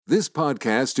This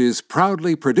podcast is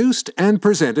proudly produced and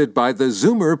presented by the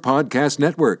Zoomer Podcast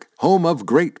Network, home of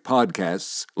great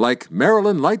podcasts like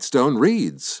Marilyn Lightstone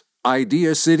Reads,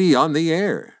 Idea City on the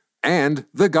Air, and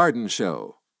The Garden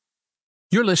Show.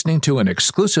 You're listening to an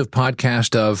exclusive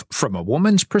podcast of From a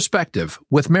Woman's Perspective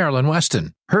with Marilyn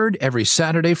Weston, heard every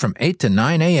Saturday from 8 to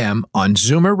 9 a.m. on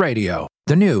Zoomer Radio,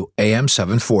 the new AM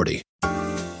 740.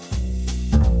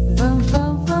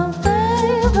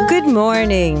 Good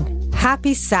morning.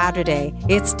 Happy Saturday.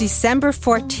 It's December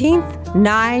 14th,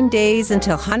 9 days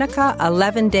until Hanukkah,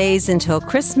 11 days until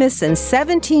Christmas, and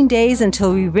 17 days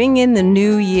until we ring in the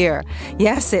new year.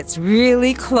 Yes, it's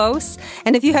really close.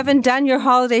 And if you haven't done your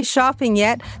holiday shopping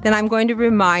yet, then I'm going to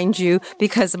remind you,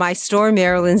 because my store,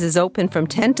 Marilyn's, is open from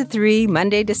 10 to 3,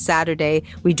 Monday to Saturday.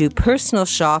 We do personal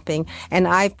shopping, and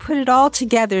I've put it all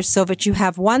together so that you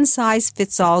have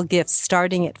one-size-fits-all gifts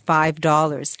starting at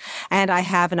 $5. And I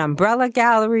have an umbrella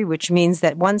gallery, which means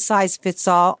that one size fits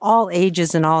all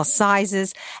ages and all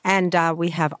sizes. And we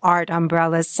have art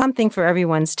umbrellas, something for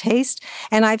everyone's taste.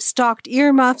 And I've stocked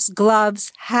earmuffs,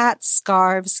 gloves, hats,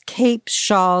 scarves, capes,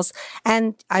 shawls,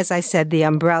 and, as I said, the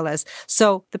umbrellas.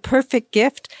 So the perfect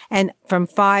gift. And from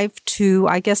 5 to,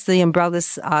 I guess the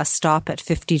umbrellas stop at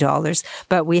 $50,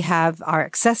 but we have our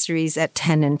accessories at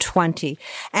 10 and 20.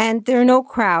 And there are no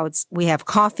crowds. We have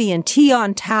coffee and tea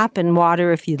on tap and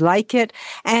water if you'd like it.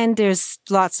 And there's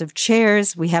lots of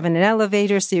chairs. We have an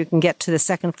elevator so you can get to the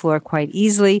second floor quite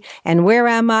easily. And where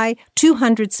am I?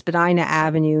 200 Spadina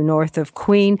Avenue, north of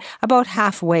Queen, about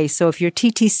halfway. So if you're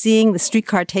TTCing, the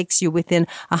streetcar takes you within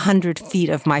 100 feet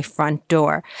of my front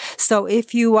door. So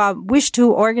if you wish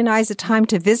to organize a time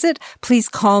to visit, please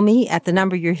call me at the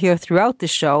number you hear throughout the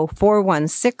show,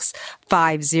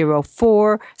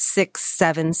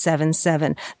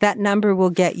 416-504-6777. That number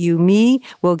will get you me,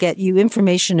 will get you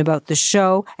information about the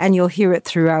show, and you'll hear it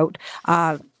throughout.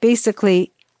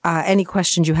 Basically, any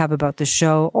questions you have about the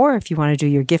show, or if you want to do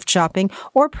your gift shopping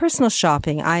or personal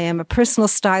shopping. I am a personal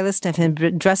stylist. I've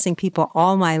been dressing people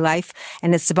all my life,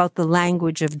 and it's about the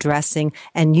language of dressing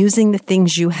and using the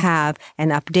things you have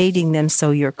and updating them so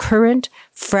you're current,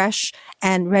 fresh,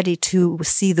 and ready to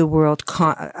see the world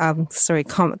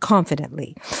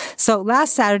confidently. So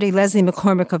last Saturday, Leslie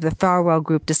McCormick of the Farwell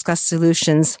Group discussed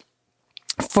solutions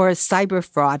for cyber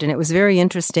fraud, and it was very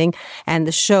interesting. And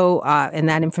the show and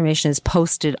that information is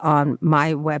posted on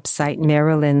my website,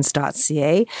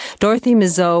 marilyns.ca. Dorothy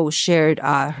Mizeau shared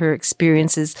her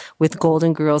experiences with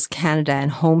Golden Girls Canada and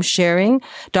home sharing.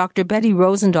 Dr. Betty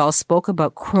Rosendahl spoke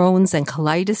about Crohn's and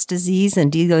colitis disease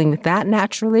and dealing with that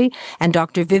naturally. And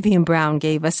Dr. Vivian Brown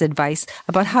gave us advice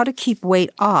about how to keep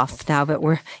weight off now that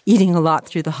we're eating a lot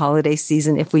through the holiday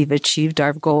season if we've achieved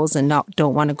our goals and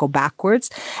don't want to go backwards.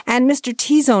 And Mr.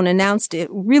 T-Zone announced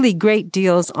really great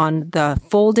deals on the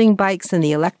folding bikes and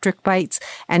the electric bikes,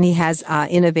 and he has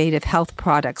innovative health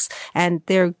products, and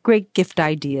they're great gift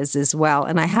ideas as well.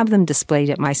 And I have them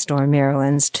displayed at my store,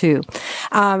 Marilyn's, too.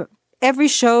 Every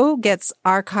show gets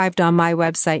archived on my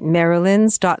website,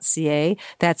 marilyns.ca.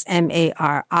 That's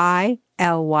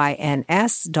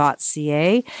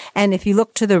MARILYNS.ca. And if you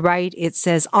look to the right, it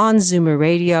says on Zoomer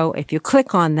Radio. If you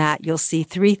click on that, you'll see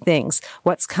three things: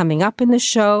 what's coming up in the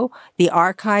show, the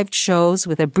archived shows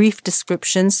with a brief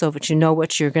description so that you know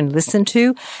what you're going to listen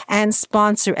to, and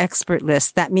sponsor expert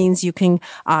list. That means you can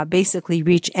basically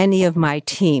reach any of my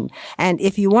team. And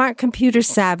if you aren't computer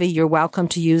savvy, you're welcome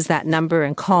to use that number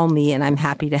and call me, and I'm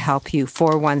happy to help you.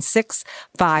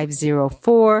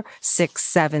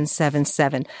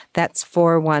 416-504-6777. That's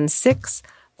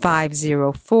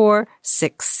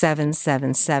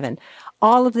 416-504-6777.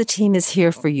 All of the team is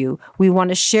here for you. We want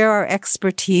to share our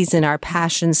expertise and our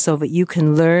passions so that you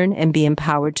can learn and be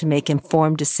empowered to make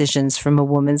informed decisions from a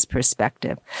woman's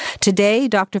perspective. Today,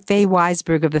 Dr. Faye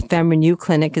Weisberg of the FemRenew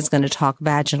Clinic is going to talk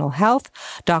vaginal health.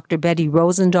 Dr. Betty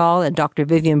Rosendahl and Dr.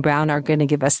 Vivian Brown are going to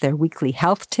give us their weekly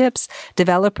health tips.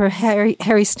 Developer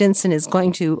Harry Stinson is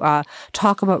going to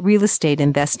talk about real estate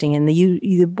investing and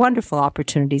the wonderful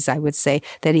opportunities, I would say,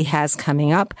 that he has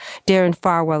coming up. Darren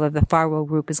Farwell of the Farwell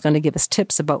Group is going to give us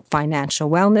tips about financial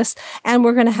wellness, and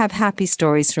we're going to have happy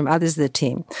stories from others of the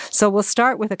team. So we'll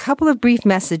start with a couple of brief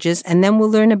messages, and then we'll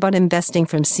learn about investing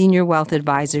from Senior Wealth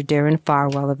Advisor Darren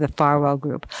Farwell of the Farwell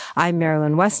Group. I'm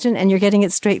Marilyn Weston, and you're getting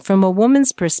it straight from a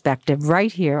woman's perspective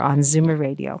right here on Zoomer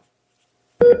Radio.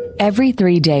 Every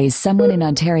 3 days, someone in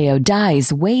Ontario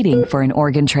dies waiting for an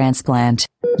organ transplant.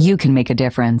 You can make a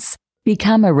difference.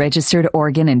 Become a registered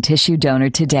organ and tissue donor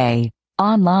today.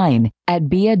 Online at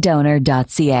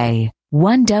beadonor.ca.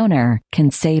 One donor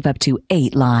can save up to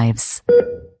 8 lives.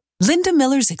 Linda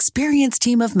Miller's experienced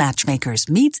team of matchmakers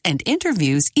meets and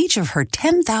interviews each of her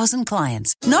 10,000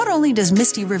 clients. Not only does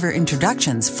Misty River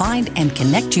Introductions find and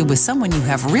connect you with someone you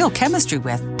have real chemistry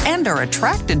with and are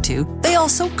attracted to, they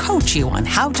also coach you on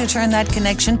how to turn that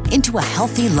connection into a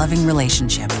healthy, loving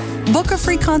relationship. Book a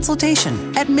free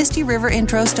consultation at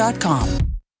MistyRiverIntros.com.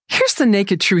 Here's the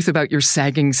naked truth about your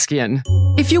sagging skin.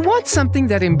 If you want something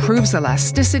that improves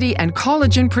elasticity and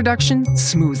collagen production,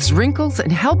 smooths wrinkles,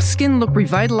 and helps skin look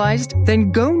revitalized,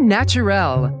 then go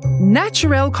Naturel.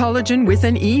 Naturel Collagen with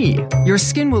an E. Your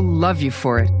skin will love you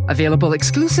for it. Available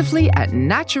exclusively at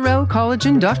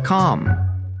naturelcollagen.com.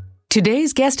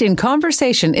 Today's guest in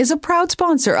conversation is a proud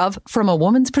sponsor of From a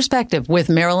Woman's Perspective with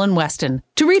Marilyn Weston.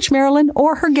 To reach Marilyn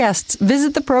or her guests,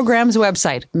 visit the program's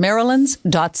website,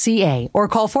 marilyns.ca, or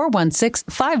call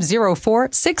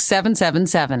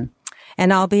 416-504-6777.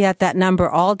 And I'll be at that number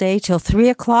all day till 3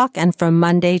 o'clock and from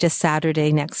Monday to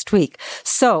Saturday next week.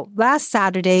 So last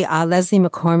Saturday, Leslie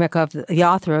McCormick, the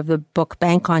author of the book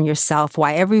Bank on Yourself,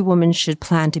 Why Every Woman Should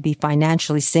Plan to Be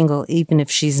Financially Single Even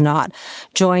If She's Not,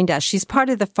 joined us. She's part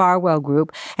of the Farwell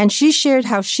Group, and she shared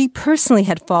how she personally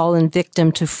had fallen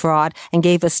victim to fraud and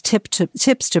gave us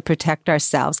tips to protect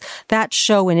ourselves. That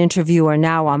show and interview are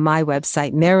now on my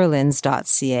website,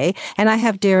 marilyns.ca, and I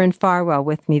have Darren Farwell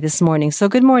with me this morning. So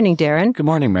good morning, Darren. Good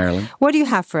morning, Marilyn. What do you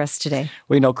have for us today?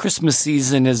 Well, Christmas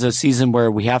season is a season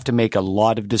where we have to make a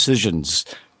lot of decisions.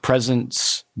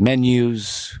 Presents,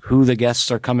 menus, who the guests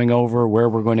are coming over, where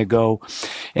we're going to go.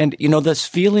 And, this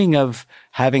feeling of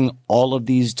having all of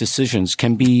these decisions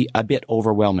can be a bit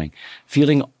overwhelming.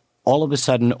 Feeling all of a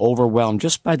sudden overwhelmed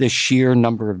just by the sheer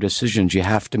number of decisions you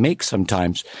have to make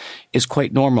sometimes is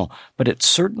quite normal. But it's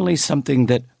certainly something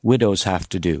that widows have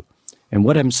to do. And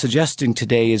what I'm suggesting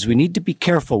today is we need to be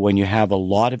careful when you have a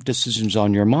lot of decisions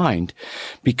on your mind,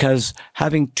 because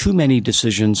having too many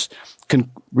decisions can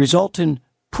result in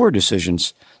poor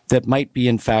decisions that might be,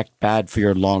 in fact, bad for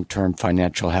your long-term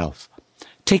financial health.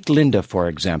 Take Linda, for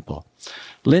example.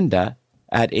 Linda,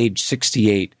 at age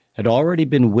 68, had already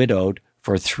been widowed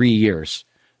for 3 years.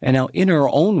 And now, in her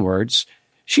own words,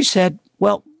 she said,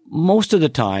 well, most of the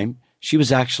time, she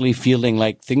was actually feeling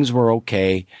like things were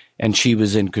okay and she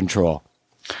was in control.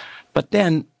 But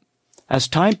then, as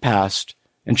time passed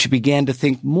and she began to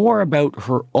think more about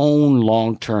her own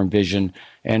long-term vision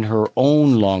and her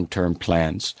own long-term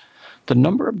plans, the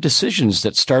number of decisions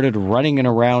that started running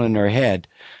around in her head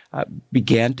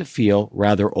began to feel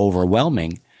rather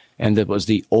overwhelming. And it was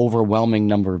the overwhelming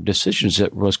number of decisions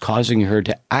that was causing her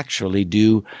to actually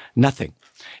do nothing.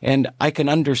 And I can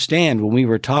understand when we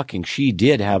were talking, she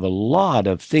did have a lot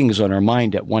of things on her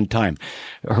mind at one time.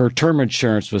 Her term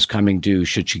insurance was coming due.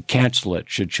 Should she cancel it?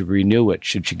 Should she renew it?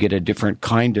 Should she get a different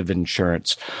kind of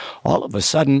insurance? All of a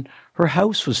sudden, her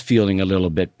house was feeling a little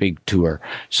bit big to her.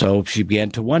 So she began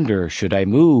to wonder, should I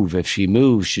move? If she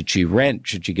moves, should she rent?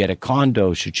 Should she get a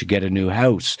condo? Should she get a new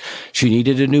house? She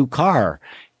needed a new car.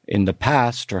 In the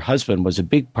past, her husband was a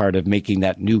big part of making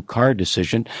that new car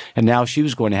decision, and now she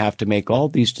was going to have to make all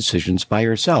these decisions by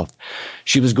herself.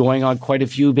 She was going on quite a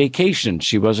few vacations.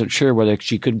 She wasn't sure whether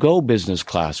she could go business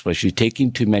class. Was she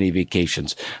taking too many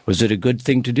vacations? Was it a good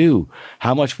thing to do?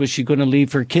 How much was she going to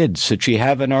leave her kids? Should she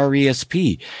have an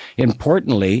RESP?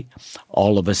 Importantly,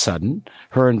 all of a sudden,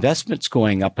 her investments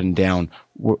going up and down,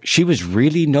 she was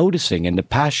really noticing. In the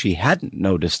past, she hadn't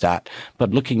noticed that.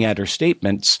 But looking at her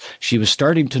statements, she was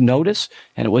starting to notice,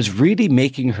 and it was really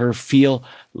making her feel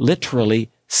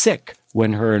literally sick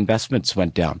when her investments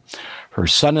went down. Her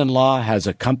son-in-law has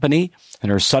a company,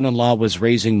 and her son-in-law was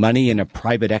raising money in a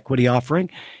private equity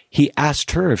offering. He asked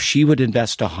her if she would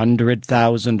invest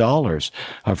 $100,000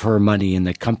 of her money in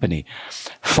the company.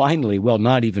 Finally, well,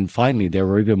 not even finally, there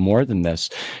were even more than this.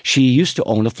 She used to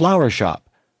own a flower shop.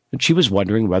 And she was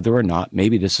wondering whether or not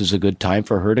maybe this is a good time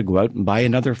for her to go out and buy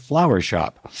another flower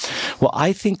shop. Well,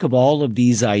 I think of all of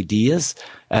these ideas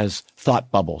as thought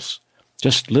bubbles,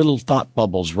 just little thought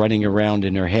bubbles running around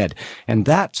in her head. And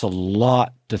that's a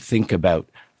lot to think about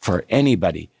for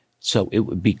anybody. So it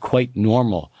would be quite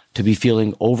normal to be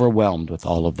feeling overwhelmed with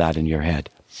all of that in your head.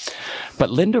 But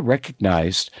Linda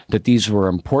recognized that these were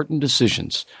important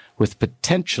decisions with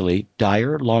potentially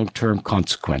dire long-term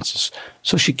consequences.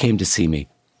 So she came to see me.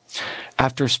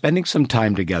 After spending some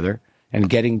time together and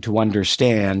getting to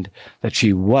understand that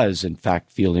she was, in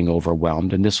fact, feeling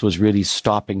overwhelmed, and this was really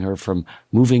stopping her from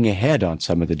moving ahead on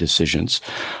some of the decisions,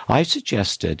 I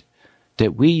suggested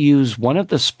that we use one of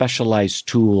the specialized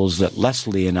tools that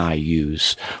Leslie and I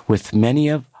use with many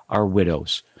of our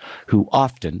widows who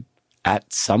often,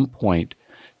 at some point,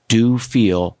 do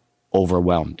feel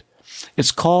overwhelmed.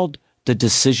 It's called the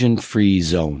decision-free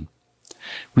zone.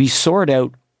 We sort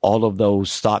out all of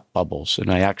those thought bubbles.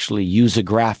 And I actually use a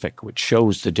graphic which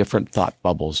shows the different thought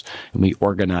bubbles, and we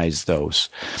organize those.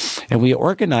 And we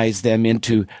organize them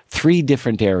into 3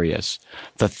 different areas.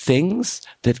 The things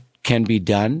that can be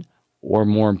done, or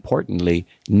more importantly,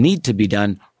 need to be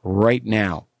done right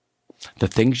now. The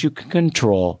things you can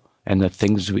control and the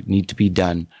things that need to be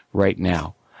done right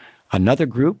now. Another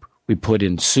group we put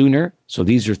in sooner. So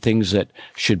these are things that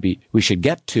we should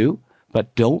get to,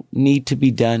 but don't need to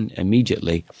be done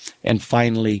immediately. And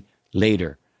finally,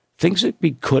 later. Things that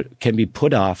can be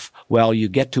put off while you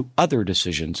get to other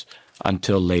decisions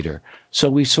until later. So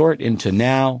we sort into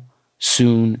now,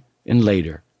 soon, and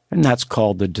later. And that's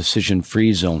called the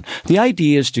decision-free zone. The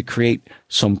idea is to create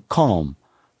some calm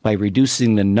by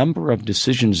reducing the number of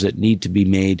decisions that need to be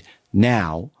made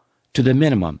now to the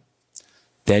minimum.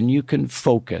 Then you can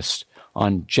focus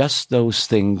on just those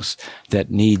things that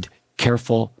need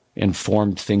careful,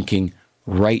 informed thinking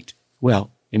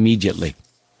immediately.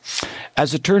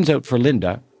 As it turns out for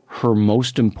Linda, her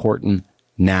most important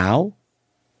now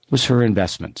was her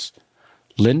investments.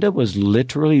 Linda was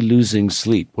literally losing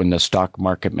sleep when the stock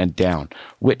market went down,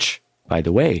 which, by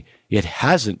the way, it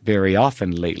hasn't very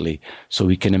often lately, so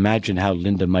we can imagine how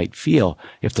Linda might feel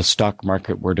if the stock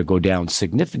market were to go down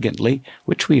significantly,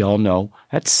 which we all know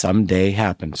that someday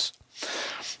happens.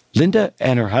 Linda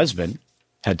and her husband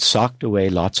had socked away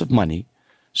lots of money,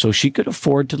 so she could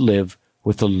afford to live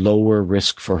with a lower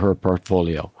risk for her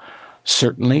portfolio.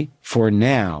 Certainly for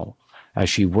now, as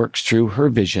she works through her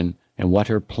vision and what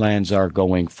her plans are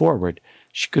going forward,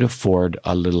 she could afford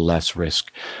a little less risk.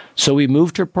 So we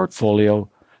moved her portfolio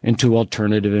into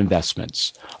alternative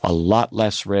investments. A lot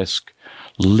less risk,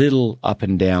 little up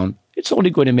and down. It's only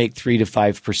going to make 3 to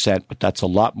 5%, but that's a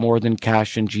lot more than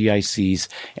cash and GICs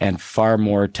and far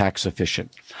more tax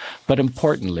efficient. But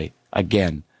importantly,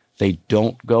 again, they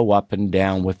don't go up and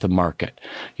down with the market.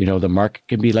 You know, the market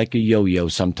can be like a yo-yo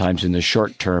sometimes in the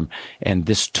short term, and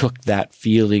this took that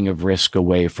feeling of risk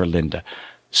away for Linda.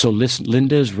 So listen,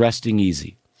 Linda is resting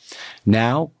easy.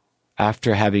 Now,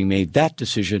 after having made that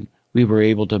decision, we were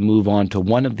able to move on to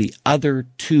one of the other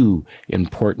 2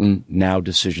 important now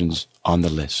decisions on the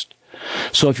list.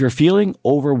 So if you're feeling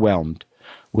overwhelmed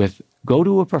go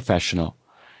to a professional,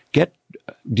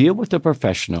 deal with a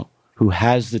professional who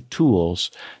has the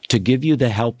tools to give you the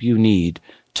help you need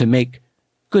to make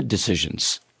good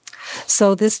decisions.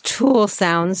 So this tool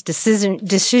sounds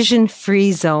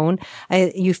decision-free zone.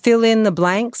 You fill in the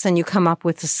blanks and you come up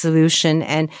with a solution,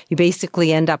 and you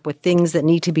basically end up with things that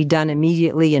need to be done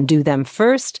immediately and do them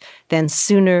first, then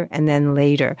sooner, and then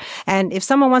later. And if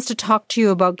someone wants to talk to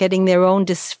you about getting their own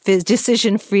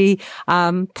decision-free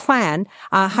plan,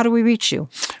 how do we reach you?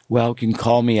 Well, you can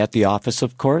call me at the office,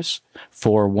 of course,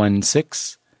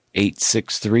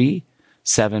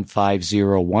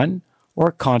 416-863-7501.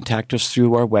 or contact us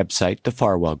through our website, the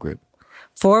Farwell Group.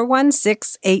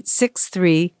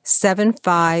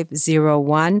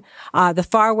 416-863-7501. The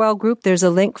Farwell Group, there's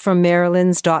a link from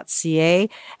marilyns.ca.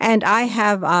 And I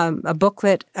have a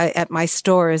booklet at my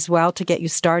store as well to get you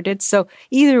started. So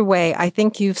either way, I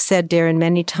think you've said, Darren,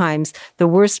 many times, the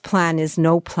worst plan is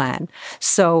no plan.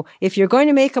 So if you're going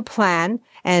to make a plan,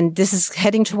 and this is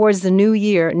heading towards the new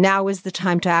year, now is the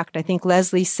time to act. I think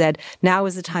Leslie said, now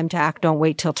is the time to act. Don't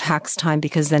wait till tax time,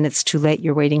 because then it's too late.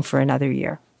 You're waiting for another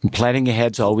year. And planning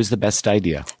ahead is always the best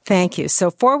idea. Thank you.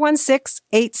 So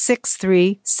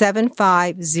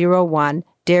 416-863-7501.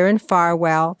 Darren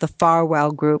Farwell, the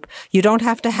Farwell Group. You don't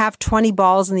have to have 20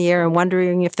 balls in the air and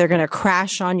wondering if they're going to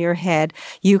crash on your head.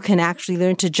 You can actually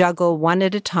learn to juggle one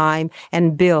at a time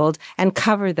and build and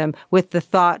cover them with the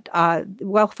thought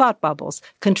bubbles.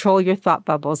 Control your thought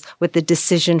bubbles with the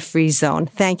decision-free zone.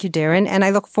 Thank you, Darren. And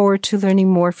I look forward to learning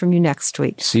more from you next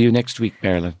week. See you next week,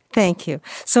 Marilyn. Thank you.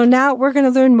 So now we're going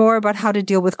to learn more about how to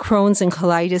deal with Crohn's and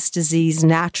colitis disease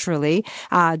naturally.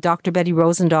 Dr. Betty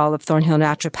Rosendahl of Thornhill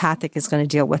Naturopathic is going to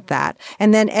deal with that.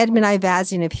 And then Edmund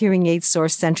Ivazian of Hearing Aid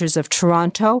Source Centers of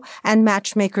Toronto and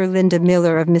matchmaker Linda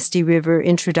Miller of Misty River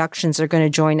Introductions are going to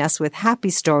join us with happy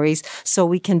stories so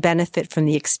we can benefit from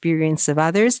the experience of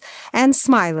others and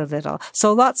smile a little.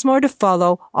 So lots more to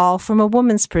follow, all from a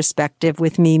woman's perspective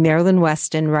with me, Marilyn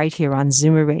Weston, right here on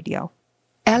Zoomer Radio.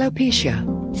 Alopecia,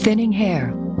 thinning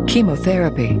hair,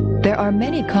 chemotherapy. There are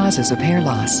many causes of hair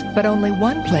loss, but only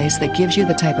one place that gives you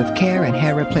the type of care and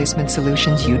hair replacement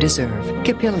solutions you deserve.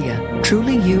 Capilia,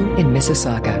 Truly You in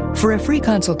Mississauga. For a free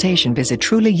consultation, visit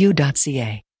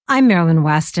trulyu.ca. I'm Marilyn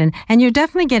Weston, and you're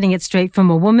definitely getting it straight from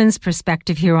a woman's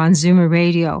perspective here on Zoomer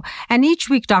Radio. And each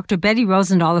week, Dr. Betty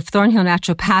Rosendahl of Thornhill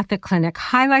Naturopathic Clinic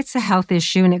highlights a health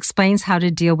issue and explains how to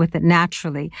deal with it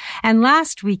naturally. And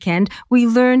last weekend, we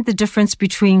learned the difference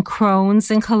between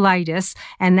Crohn's and colitis,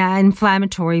 and that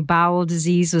inflammatory bowel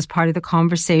disease was part of the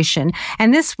conversation.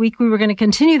 And this week, we were going to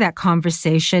continue that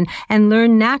conversation and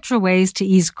learn natural ways to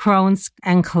ease Crohn's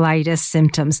and colitis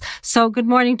symptoms. So good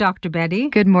morning, Dr. Betty.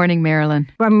 Good morning,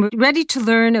 Marilyn. I'm ready to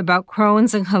learn about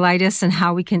Crohn's and colitis and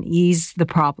how we can ease the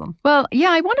problem. Well,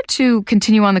 yeah, I wanted to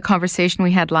continue on the conversation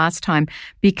we had last time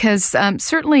because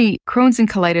certainly Crohn's and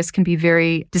colitis can be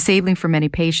very disabling for many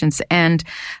patients. And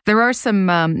there are some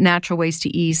natural ways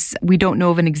to ease. We don't know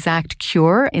of an exact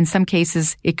cure. In some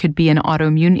cases, it could be an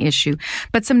autoimmune issue.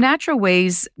 But some natural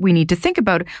ways we need to think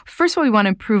about. First of all, we want to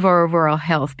improve our overall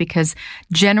health because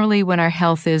generally when our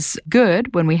health is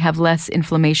good, when we have less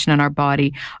inflammation in our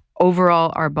body,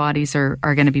 overall, our bodies are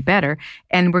going to be better,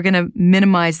 and we're going to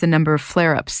minimize the number of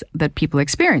flare-ups that people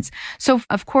experience. So,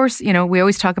 of course, we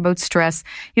always talk about stress.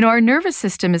 Our nervous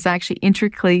system is actually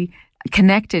intricately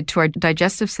connected to our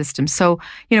digestive system. So,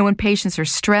 when patients are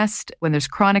stressed, when there's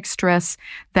chronic stress,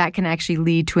 that can actually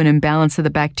lead to an imbalance of the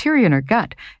bacteria in our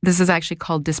gut. This is actually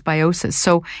called dysbiosis.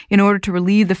 So, in order to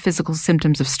relieve the physical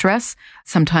symptoms of stress,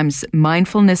 sometimes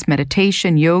mindfulness,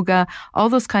 meditation, yoga, all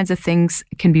those kinds of things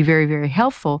can be very, very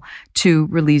helpful to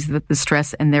release the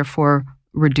stress and therefore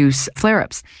reduce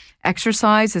flare-ups.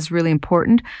 Exercise is really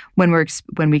important when we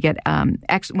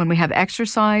have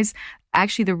exercise.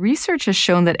 Actually, the research has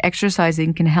shown that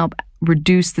exercising can help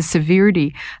reduce the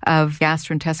severity of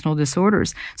gastrointestinal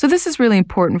disorders. So this is really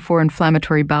important for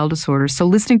inflammatory bowel disorders. So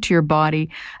listening to your body,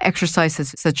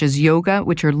 exercises such as yoga,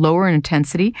 which are lower in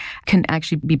intensity, can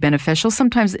actually be beneficial.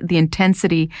 Sometimes the intense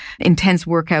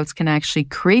workouts can actually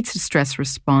create a stress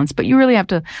response, but you really have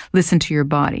to listen to your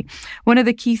body. One of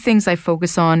the key things I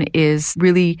focus on is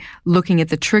really looking at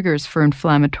the triggers for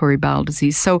inflammatory bowel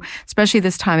disease. So especially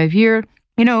this time of year,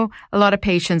 a lot of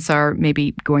patients are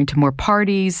maybe going to more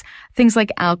parties, things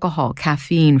like alcohol,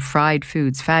 caffeine, fried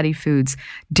foods, fatty foods,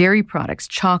 dairy products,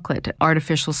 chocolate,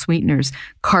 artificial sweeteners,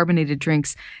 carbonated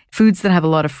drinks, foods that have a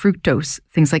lot of fructose,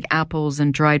 things like apples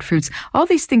and dried fruits. All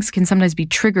these things can sometimes be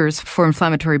triggers for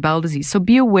inflammatory bowel disease. So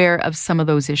be aware of some of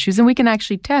those issues, and we can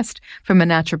actually test from a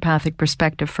naturopathic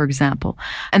perspective, for example.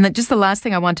 And then just the last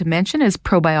thing I want to mention is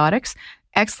probiotics.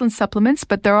 Excellent supplements,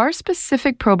 but there are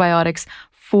specific probiotics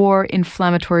for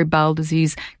inflammatory bowel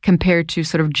disease compared to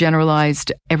sort of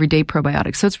generalized everyday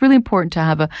probiotics. So it's really important to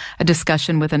have a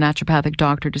discussion with a naturopathic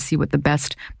doctor to see what the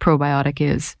best probiotic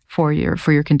is for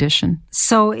your condition.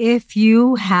 So if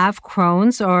you have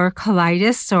Crohn's or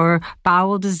colitis or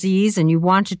bowel disease and you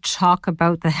want to talk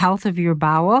about the health of your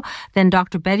bowel, then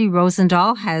Dr. Betty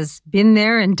Rosendahl has been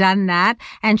there and done that,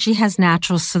 and she has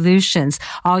natural solutions.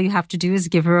 All you have to do is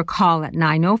give her a call at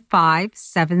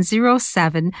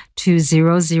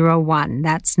 905-707-2001.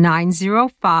 That's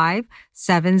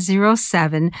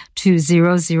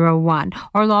 905-707-2001,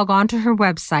 or log on to her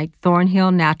website,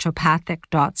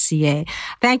 thornhillnaturopathic.ca.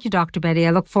 Thank you, Dr. Betty.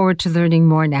 I look forward to learning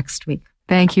more next week.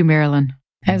 Thank you, Marilyn.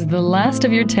 As the last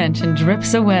of your tension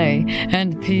drips away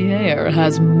and Pierre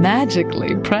has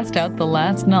magically pressed out the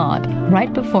last knot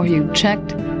right before you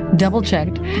checked,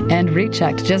 double-checked, and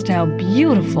rechecked just how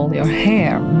beautiful your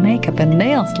hair, makeup, and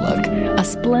nails look, a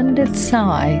splendid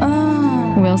sigh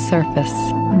will surface.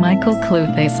 Michael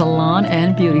Cluthe Salon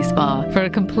and Beauty Spa. For a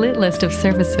complete list of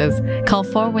services, call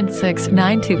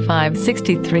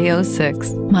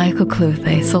 416-925-6306. Michael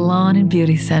Cluthe Salon and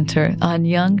Beauty Center on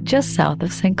Yonge, just south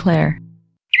of St. Clair.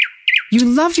 You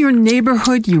love your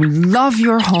neighborhood, you love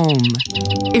your home.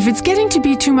 If it's getting to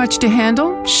be too much to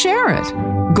handle, share it.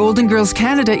 Golden Girls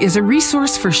Canada is a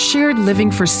resource for shared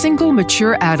living for single,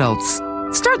 mature adults.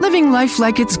 Start living life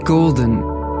like it's golden.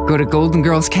 Go to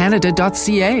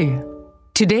goldengirlscanada.ca.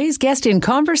 Today's guest in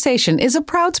conversation is a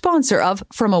proud sponsor of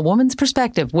From a Woman's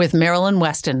Perspective with Marilyn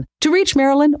Weston. To reach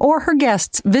Marilyn or her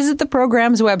guests, visit the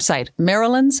program's website,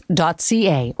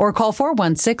 marilyns.ca, or call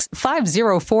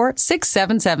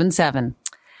 416-504-6777.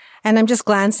 And I'm just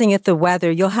glancing at the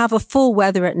weather. You'll have a full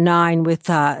weather at 9 with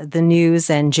the news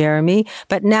and Jeremy.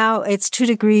 But now it's 2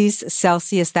 degrees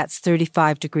Celsius. That's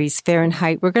 35 degrees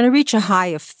Fahrenheit. We're going to reach a high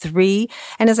of 3.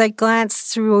 And as I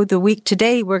glance through the week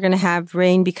today, we're going to have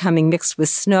rain becoming mixed with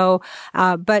snow.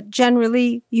 But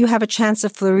generally, you have a chance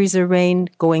of flurries of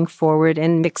rain going forward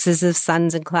and mixes of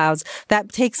suns and clouds.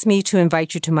 That takes me to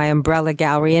invite you to my umbrella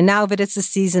gallery. And now that it's the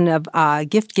season of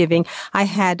gift giving, I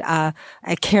had a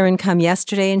Karen come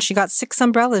yesterday, and she She got 6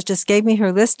 umbrellas, just gave me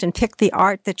her list and picked the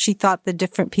art that she thought the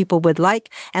different people would like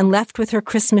and left with her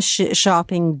Christmas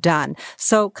shopping done.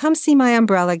 So come see my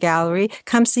umbrella gallery,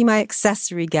 come see my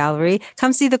accessory gallery,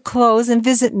 come see the clothes and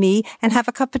visit me and have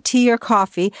a cup of tea or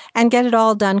coffee and get it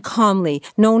all done calmly.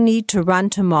 No need to run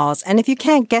to malls. And if you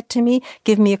can't get to me,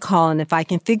 give me a call. And if I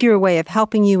can figure a way of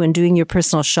helping you and doing your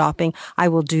personal shopping, I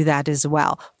will do that as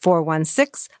well.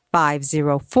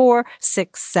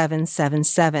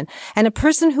 416-504-6777. And a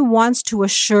person who wants to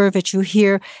assure that you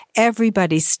hear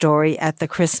everybody's story at the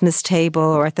Christmas table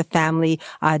or at the family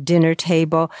dinner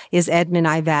table is Edmund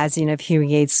Ivazian of Hearing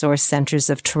Aid Source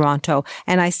Centers of Toronto.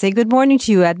 And I say good morning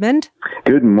to you, Edmund.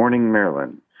 Good morning,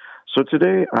 Marilyn. So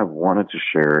today I wanted to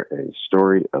share a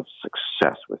story of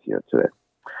success with you today.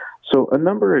 So a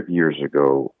number of years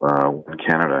ago, when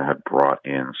Canada had brought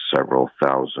in several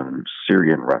thousand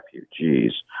Syrian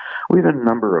refugees, we had a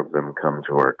number of them come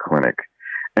to our clinic.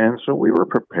 And so we were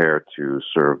prepared to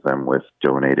serve them with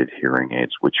donated hearing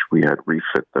aids, which we had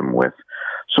refit them with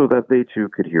so that they too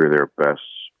could hear their best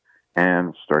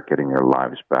and start getting their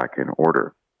lives back in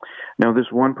order. Now,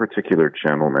 this one particular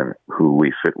gentleman who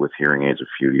we fit with hearing aids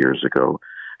a few years ago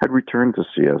had returned to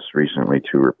see us recently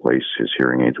to replace his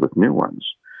hearing aids with new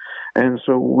ones. And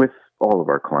so with all of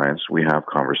our clients, we have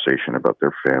conversation about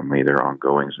their family, their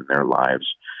ongoings in their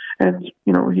lives. And,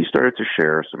 you know, he started to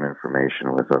share some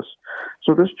information with us.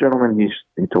 So this gentleman, he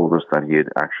told us that he had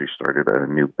actually started a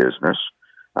new business.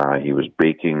 He was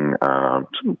baking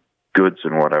some goods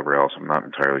and whatever else. I'm not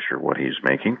entirely sure what he's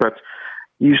making, but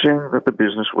he's saying that the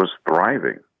business was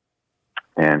thriving.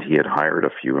 And he had hired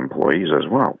a few employees as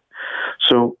well.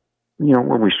 So, you know,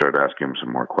 when we started asking him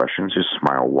some more questions, his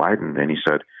smile widened and he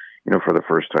said, you know, for the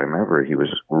first time ever, he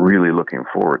was really looking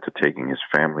forward to taking his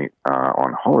family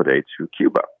on holiday to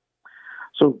Cuba.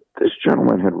 So this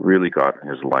gentleman had really gotten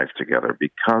his life together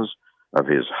because of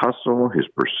his hustle, his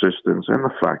persistence, and the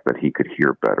fact that he could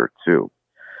hear better too.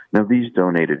 Now, these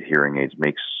donated hearing aids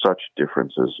make such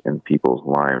differences in people's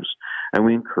lives, and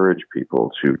we encourage people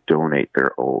to donate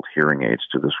their old hearing aids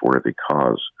to this worthy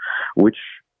cause, which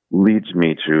leads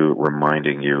me to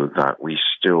reminding you that we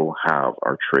still have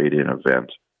our trade-in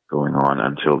event going on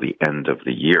until the end of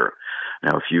the year.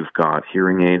 Now, if you've got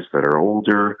hearing aids that are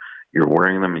older, you're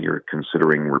wearing them and you're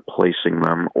considering replacing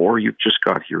them, or you've just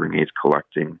got hearing aids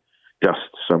collecting dust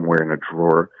somewhere in a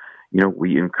drawer, you know,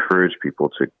 we encourage people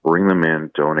to bring them in,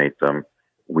 donate them.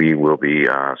 We will be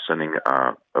sending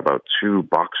about 2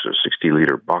 boxes,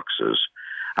 60-liter boxes,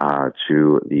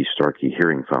 to the Starkey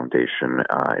Hearing Foundation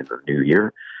in the new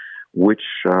year, which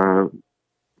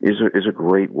is a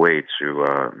great way to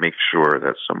make sure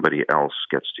that somebody else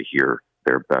gets to hear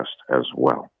their best as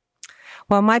well.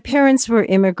 Well, my parents were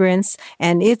immigrants,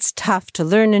 and it's tough to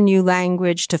learn a new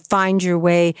language, to find your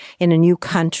way in a new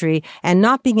country, and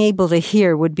not being able to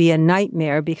hear would be a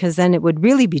nightmare because then it would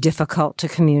really be difficult to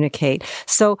communicate.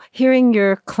 So hearing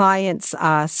your client's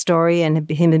story and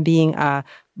him being a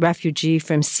refugee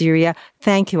from Syria,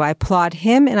 thank you. I applaud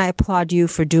him and I applaud you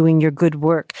for doing your good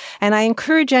work. And I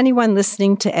encourage anyone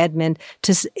listening to Edmund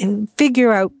to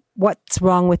figure out what's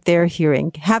wrong with their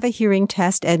hearing. Have a hearing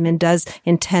test. Edmund does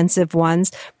intensive ones.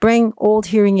 Bring old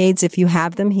hearing aids if you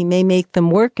have them. He may make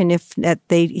them work, and if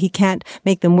he can't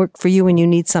make them work for you and you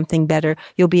need something better,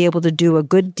 you'll be able to do a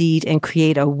good deed and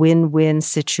create a win-win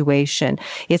situation.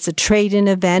 It's a trade-in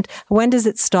event. When does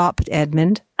it stop,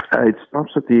 Edmund? It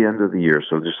stops at the end of the year,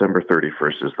 so December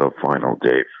 31st is the final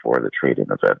day for the trade-in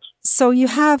event. So you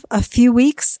have a few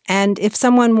weeks, and if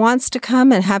someone wants to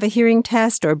come and have a hearing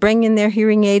test or bring in their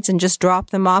hearing aids and just drop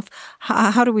them off,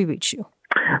 how do we reach you?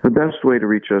 The best way to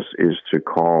reach us is to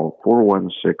call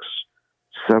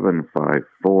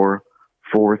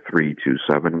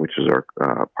 416-754-4327, which is our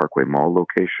Parkway Mall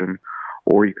location,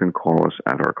 or you can call us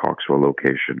at our Coxwell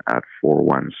location at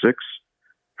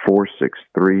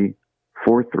 416-463-4327.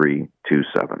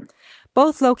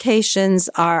 Both locations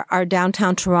are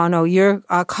downtown Toronto. Your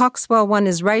Coxwell one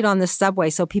is right on the subway,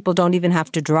 so people don't even have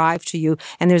to drive to you,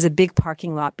 and there's a big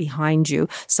parking lot behind you.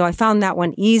 So I found that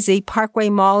one easy. Parkway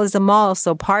Mall is a mall,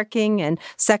 so parking and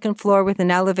second floor with an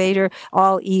elevator,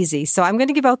 all easy. So I'm going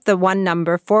to give out the one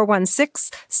number,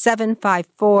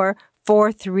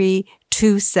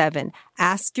 416-754-4327.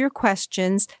 ask your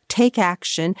questions, take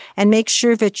action, and make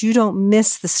sure that you don't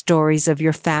miss the stories of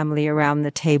your family around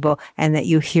the table and that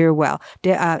you hear well.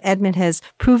 Edmund has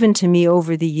proven to me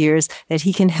over the years that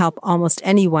he can help almost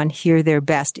anyone hear their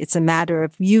best. It's a matter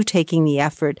of you taking the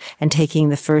effort and taking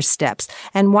the first steps.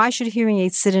 And why should hearing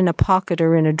aids sit in a pocket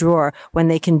or in a drawer when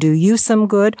they can do you some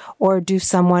good or do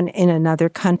someone in another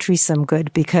country some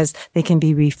good, because they can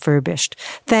be refurbished?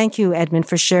 Thank you, Edmund,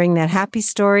 for sharing that happy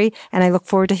story, and I look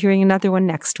forward to hearing another one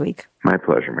next week. My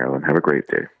pleasure, Marilyn. Have a great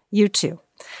day. You too.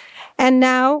 And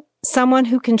now, someone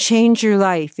who can change your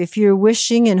life. If you're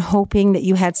wishing and hoping that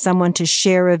you had someone to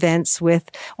share events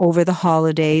with over the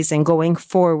holidays and going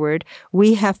forward,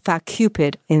 we have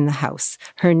FaCupid in the house.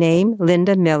 Her name,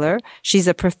 Linda Miller. She's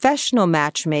a professional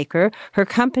matchmaker. Her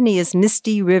company is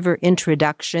Misty River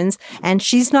Introductions, and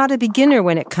she's not a beginner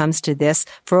when it comes to this.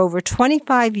 For over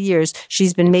 25 years,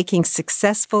 she's been making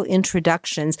successful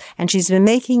introductions, and she's been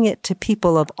making it to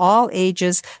people of all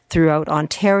ages throughout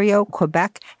Ontario,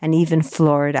 Quebec, and even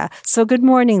Florida. So good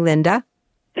morning, Linda.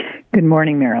 Good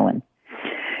morning, Marilyn.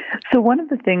 So one of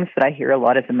the things that I hear a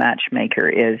lot as a matchmaker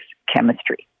is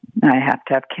chemistry. I have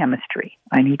to have chemistry.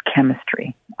 I need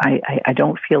chemistry. I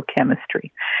don't feel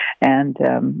chemistry. And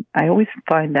I always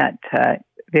find that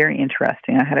very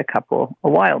interesting. I had a couple a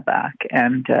while back,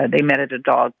 and they met at a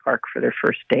dog park for their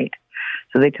first date.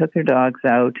 So they took their dogs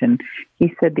out, and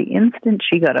he said the instant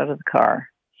she got out of the car,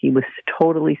 he was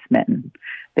totally smitten.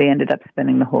 They ended up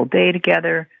spending the whole day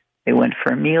together. They went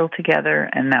for a meal together,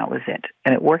 and that was it.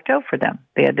 And it worked out for them.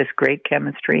 They had this great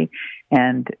chemistry,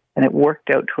 and it worked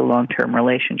out to a long-term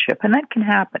relationship. And that can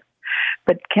happen.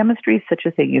 But chemistry is such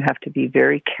a thing. You have to be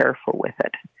very careful with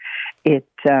it.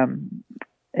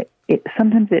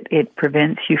 Sometimes it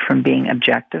prevents you from being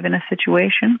objective in a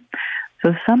situation.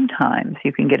 So sometimes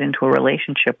you can get into a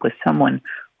relationship with someone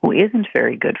who isn't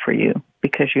very good for you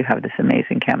because you have this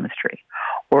amazing chemistry.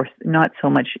 Or not so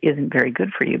much isn't very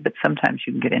good for you, but sometimes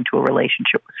you can get into a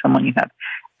relationship with someone you have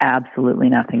absolutely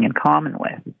nothing in common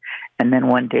with. And then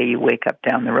one day you wake up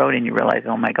down the road and you realize,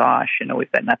 oh my gosh,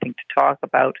 we've got nothing to talk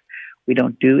about. We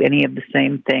don't do any of the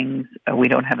same things. We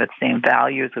don't have the same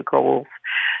values or goals.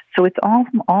 So it's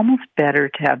almost better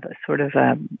to have a sort of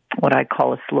what I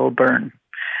call a slow burn.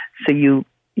 So you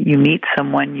meet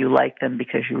someone, you like them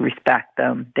because you respect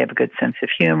them. They have a good sense of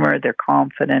humor. They're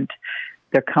confident.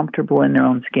 They're comfortable in their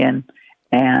own skin,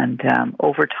 and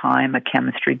over time, a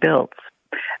chemistry builds.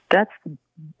 That's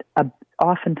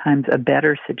oftentimes a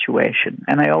better situation.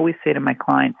 And I always say to my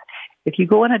clients, if you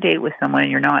go on a date with someone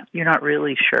and you're not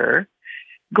really sure,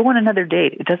 go on another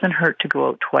date. It doesn't hurt to go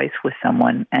out twice with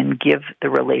someone and give the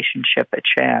relationship a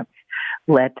chance.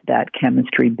 Let that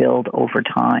chemistry build over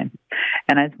time.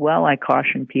 And as well, I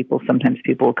caution people. Sometimes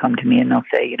people will come to me and they'll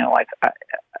say,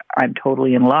 I'm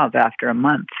totally in love after a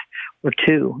month or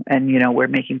two, and, we're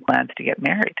making plans to get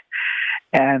married.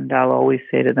 And I'll always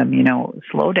say to them,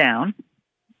 slow down,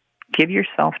 give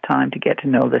yourself time to get to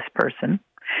know this person,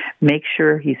 make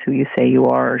sure he's who you say you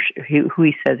are, or who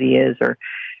he says he is, or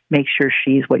make sure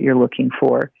she's what you're looking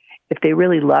for. If they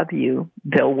really love you,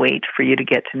 they'll wait for you to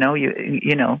get to know you,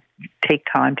 take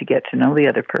time to get to know the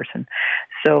other person.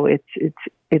 So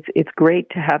it's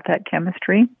great to have that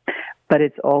chemistry, but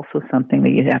it's also something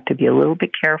that you have to be a little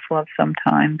bit careful of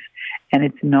sometimes, and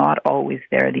it's not always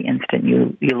there the instant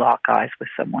you lock eyes with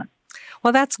someone.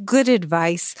 Well, that's good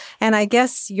advice. And I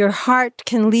guess your heart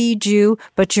can lead you,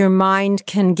 but your mind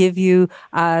can give you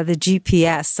the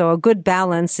GPS. So a good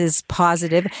balance is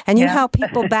positive. And you help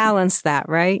people balance that,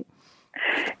 right?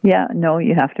 Yeah, no,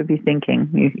 you have to be thinking.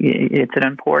 It's an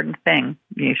important thing.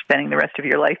 You're spending the rest of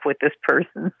your life with this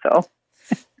person.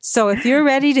 So if you're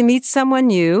ready to meet someone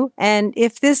new, and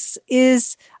if this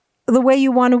is the way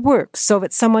you want to work, so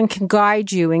that someone can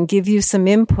guide you and give you some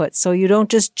input, so you don't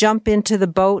just jump into the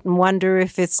boat and wonder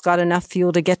if it's got enough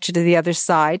fuel to get you to the other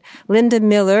side. Linda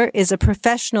Miller is a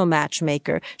professional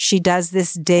matchmaker. She does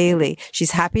this daily.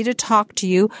 She's happy to talk to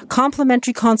you.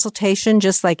 Complimentary consultation,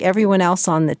 just like everyone else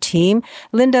on the team.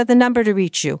 Linda, the number to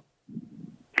reach you.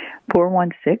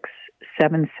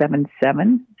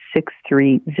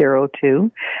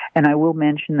 416-777-6302. And I will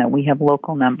mention that we have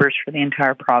local numbers for the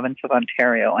entire province of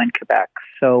Ontario and Quebec.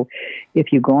 So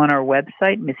if you go on our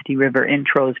website,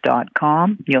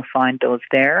 mistyriverintro's.com, you'll find those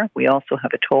there. We also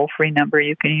have a toll-free number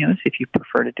you can use if you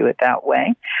prefer to do it that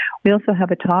way. We also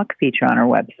have a talk feature on our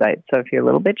website. So if you're a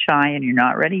little bit shy and you're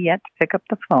not ready yet to pick up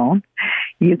the phone,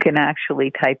 you can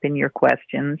actually type in your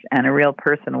questions and a real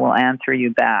person will answer you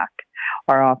back.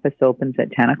 Our office opens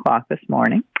at 10 o'clock this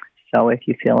morning. So if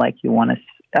you feel like you want to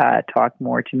talk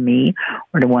more to me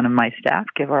or to one of my staff,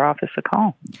 give our office a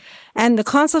call. And the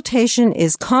consultation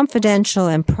is confidential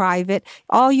and private.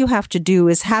 All you have to do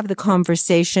is have the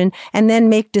conversation and then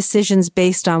make decisions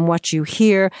based on what you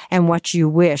hear and what you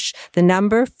wish. The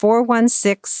number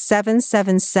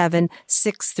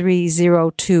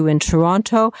 416-777-6302 in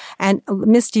Toronto, and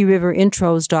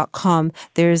MistyRiverIntros.com.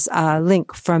 There's a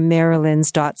link from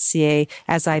Marylands.ca,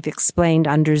 as I've explained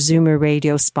under Zoomer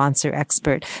Radio Sponsor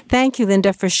Expert. Thank you,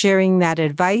 Linda, for sharing that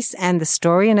advice and the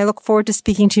story, and I look forward to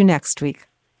speaking to you next week.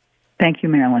 Thank you,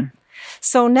 Marilyn.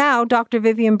 So now Dr.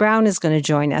 Vivian Brown is going to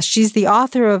join us. She's the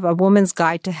author of A Woman's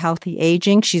Guide to Healthy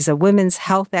Aging. She's a women's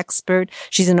health expert.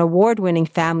 She's an award-winning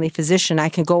family physician. I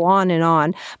can go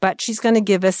on, but she's going to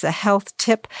give us a health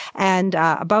tip and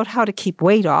about how to keep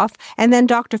weight off. And then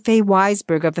Dr. Faye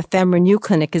Weisberg of the FemRenew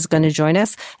Clinic is going to join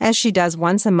us, as she does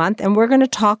once a month, and we're going to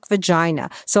talk vagina.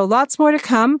 So lots more to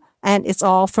come, and it's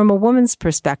all from a woman's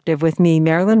perspective with me,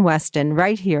 Marilyn Weston,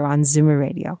 right here on Zoomer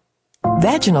Radio.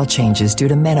 Vaginal changes due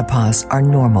to menopause are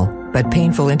normal, but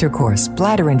painful intercourse,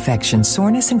 bladder infection,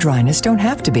 soreness, and dryness don't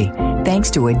have to be, thanks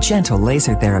to a gentle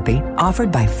laser therapy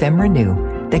offered by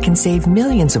FemRenew that can save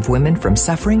millions of women from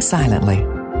suffering silently.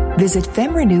 Visit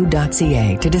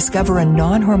femrenew.ca to discover a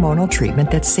non-hormonal treatment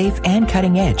that's safe and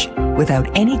cutting edge without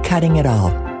any cutting at all.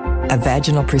 A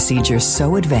vaginal procedure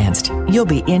so advanced, you'll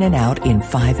be in and out in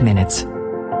 5 minutes.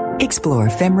 Explore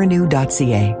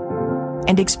femrenew.ca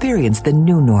and experience the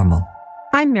new normal.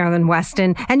 I'm Marilyn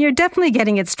Weston, and you're definitely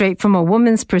getting it straight from a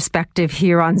woman's perspective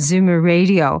here on Zoomer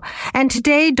Radio. And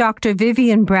today, Dr.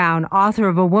 Vivian Brown, author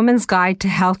of A Woman's Guide to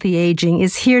Healthy Aging,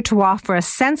 is here to offer us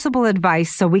sensible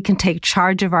advice so we can take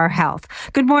charge of our health.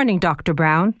 Good morning, Dr.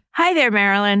 Brown. Hi there,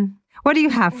 Marilyn. What do you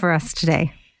have for us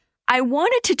today? I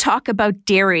wanted to talk about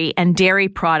dairy and dairy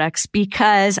products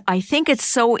because I think it's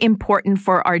so important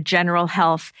for our general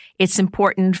health. It's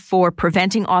important for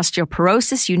preventing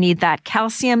osteoporosis. You need that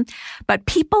calcium. But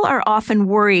people are often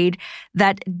worried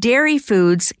that dairy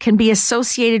foods can be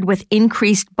associated with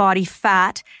increased body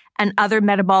fat and other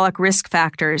metabolic risk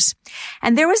factors.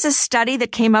 And there was a study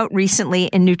that came out recently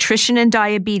in Nutrition and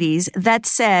Diabetes that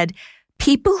said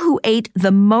people who ate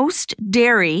the most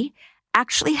dairy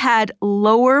actually had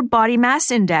lower body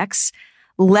mass index,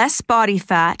 less body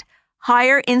fat,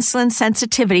 higher insulin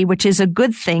sensitivity, which is a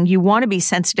good thing. You want to be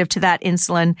sensitive to that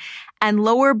insulin, and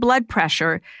lower blood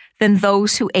pressure than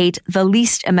those who ate the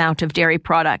least amount of dairy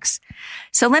products.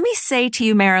 So let me say to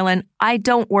you, Marilyn, I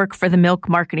don't work for the Milk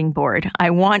Marketing Board. I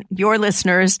want your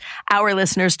listeners, our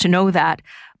listeners, to know that.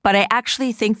 But I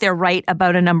actually think they're right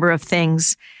about a number of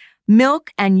things.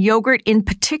 Milk and yogurt in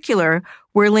particular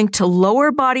were linked to lower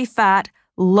body fat,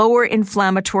 lower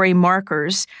inflammatory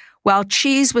markers, while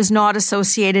cheese was not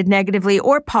associated negatively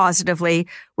or positively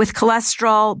with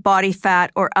cholesterol, body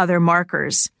fat, or other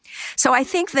markers. So I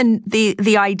think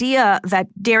the idea that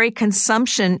dairy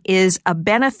consumption is a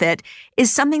benefit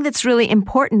is something that's really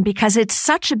important because it's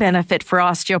such a benefit for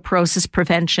osteoporosis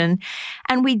prevention,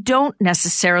 and we don't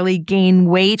necessarily gain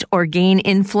weight or gain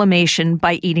inflammation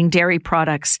by eating dairy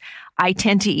products. I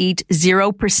tend to eat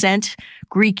 0%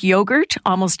 Greek yogurt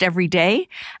almost every day,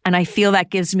 and I feel that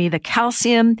gives me the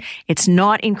calcium. It's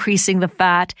not increasing the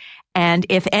fat. And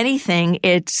if anything,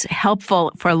 it's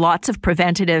helpful for lots of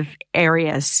preventative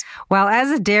areas. Well,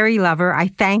 as a dairy lover, I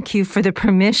thank you for the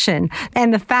permission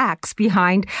and the facts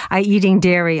behind eating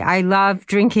dairy. I love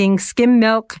drinking skim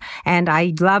milk and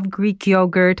I love Greek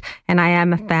yogurt, and I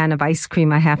am a fan of ice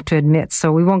cream, I have to admit.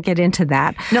 So we won't get into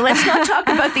that. No, let's not talk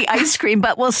about the ice cream,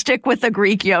 but we'll stick with the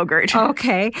Greek yogurt.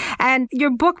 Okay. And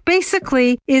your book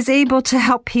basically is able to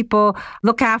help people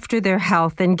look after their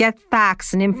health and get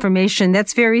facts and information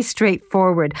that's very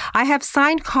straightforward. I have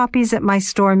signed copies at my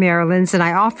store, Maryland's, and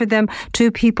I offer them to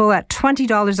people at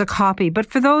 $20 a copy. But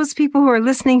for those people who are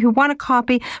listening who want a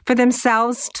copy for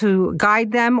themselves to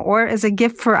guide them or as a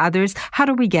gift for others, how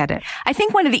do we get it? I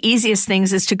think one of the easiest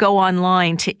things is to go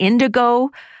online to Indigo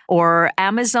or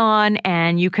Amazon,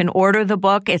 and you can order the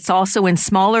book. It's also in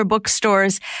smaller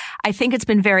bookstores. I think it's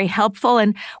been very helpful.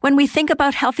 And when we think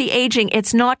about healthy aging,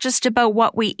 it's not just about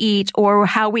what we eat or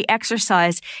how we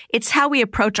exercise. It's how we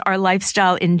approach our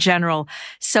lifestyle in general.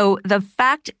 So the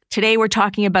fact today we're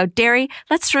talking about dairy,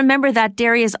 let's remember that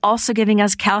dairy is also giving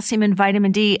us calcium and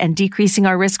vitamin D and decreasing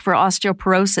our risk for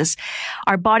osteoporosis.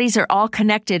 Our bodies are all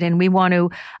connected, and we want to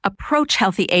approach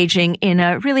healthy aging in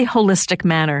a really holistic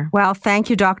manner. Well, thank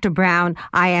you, Dr. Brown.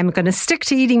 I am going to stick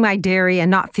to eating my dairy and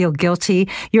not feel guilty.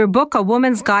 Your book, A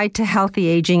Woman's Guide to Healthy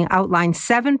Aging, outlines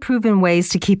 7 proven ways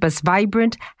to keep us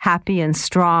vibrant, happy, and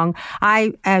strong.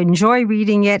 I enjoy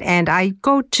reading it, and I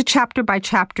go to chapter by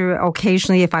chapter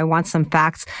occasionally if I want some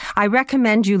facts. I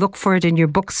recommend you look for it in your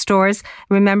bookstores.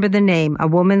 Remember the name, A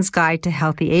Woman's Guide to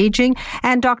Healthy Aging.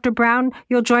 And Dr. Brown,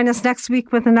 you'll join us next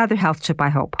week with another health tip, I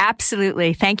hope.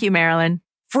 Absolutely. Thank you, Marilyn.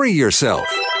 Free yourself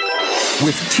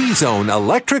with T-Zone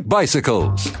electric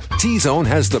bicycles. T-Zone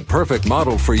has the perfect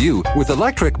model for you with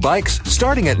electric bikes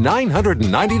starting at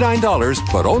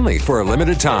 $999, but only for a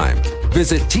limited time.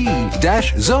 Visit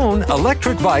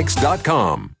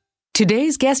t-zoneelectricbikes.com.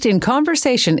 Today's guest in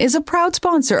conversation is a proud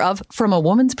sponsor of From a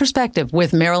Woman's Perspective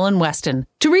with Marilyn Weston.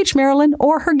 To reach Marilyn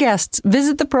or her guests,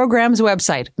 visit the program's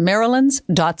website,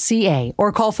 marilyns.ca,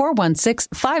 or call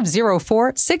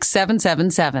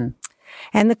 416-504-6777.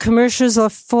 And the commercials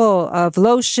are full of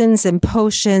lotions and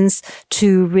potions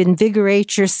to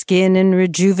reinvigorate your skin and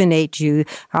rejuvenate you.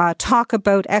 Talk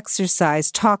about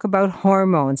exercise, talk about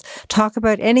hormones, talk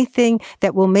about anything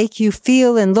that will make you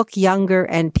feel and look younger,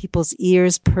 and people's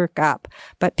ears perk up.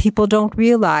 But people don't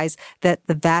realize that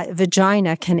the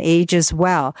vagina can age as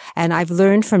well. And I've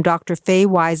learned from Dr. Faye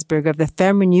Weisberg of the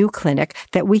FemRenew Clinic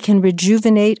that we can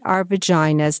rejuvenate our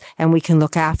vaginas and we can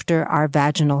look after our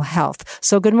vaginal health.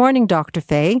 So good morning, Dr.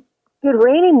 Faye. Good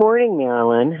rainy morning,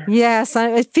 Marilyn. Yes,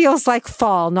 it feels like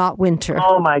fall, not winter.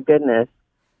 Oh, my goodness.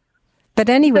 But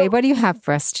anyway, what do you have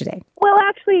for us today? Well,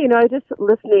 actually, I was just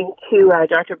listening to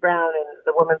Dr. Brown and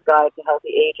the Woman's Guide to Healthy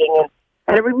Aging,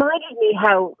 and it reminded me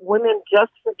how women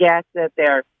just forget that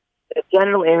their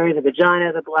genital area, the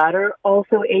vagina, the bladder,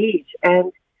 also age.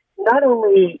 And not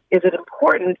only is it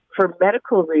important for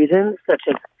medical reasons, such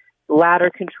as bladder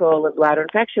control and bladder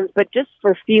infections, but just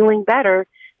for feeling better,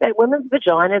 that women's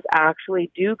vaginas actually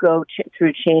do go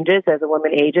through changes as a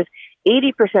woman ages.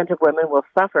 80% of women will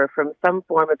suffer from some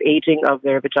form of aging of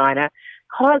their vagina,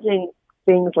 causing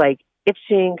things like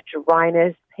itching,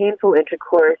 dryness, painful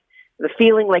intercourse, the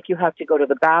feeling like you have to go to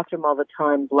the bathroom all the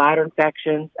time, bladder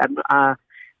infections,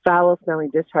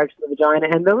 foul-smelling discharge from the vagina.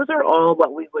 And those are all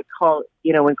what we would call,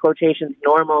 in quotations,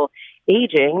 normal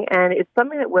aging. And it's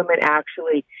something that women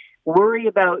actually worry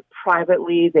about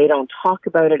privately. They don't talk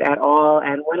about it at all.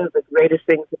 And one of the greatest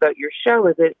things about your show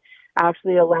is it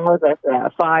actually allows us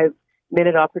a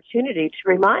 5-minute opportunity to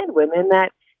remind women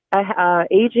that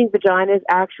aging vaginas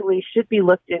actually should be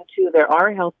looked into. There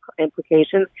are health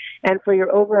implications. And for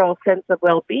your overall sense of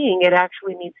well-being, it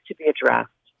actually needs to be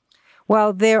addressed.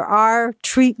 Well, there are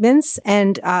treatments,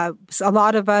 and a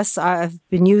lot of us have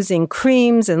been using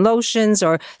creams and lotions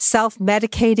or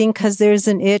self-medicating because there's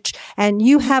an itch, and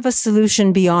you have a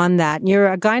solution beyond that.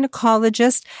 You're a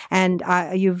gynecologist, and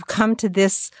you've come to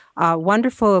this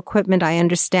wonderful equipment, I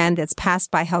understand, that's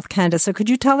passed by Health Canada. So could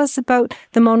you tell us about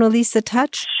the Mona Lisa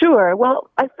Touch? Sure. Well,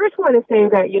 I first want to say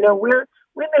that, we're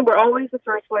always the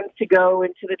first ones to go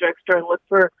into the drugstore and look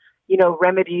for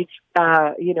remedies,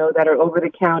 that are over the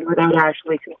counter without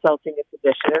actually consulting a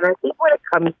physician. And I think when it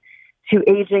comes to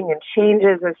aging and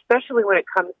changes, especially when it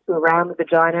comes to around the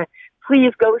vagina,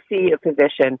 please go see a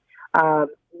physician.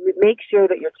 Make sure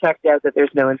that you're checked out, that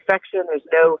there's no infection, there's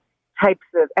no types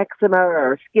of eczema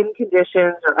or skin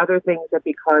conditions or other things that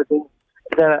be causing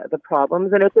the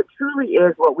problems. And if it truly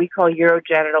is what we call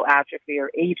urogenital atrophy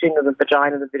or aging of the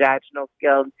vagina, the vaginal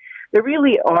skin, there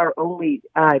really are only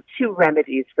 2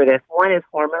 remedies for this. One is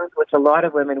hormones, which a lot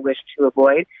of women wish to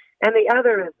avoid, and the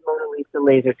other is Mona Lisa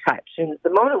Laser Touch. And the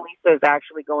Mona Lisa is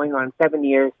actually going on 7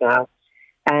 years now,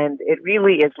 and it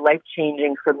really is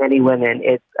life-changing for many women.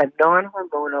 It's a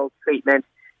non-hormonal treatment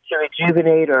to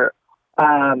rejuvenate or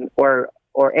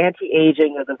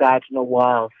anti-aging of the vaginal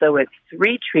wall. So it's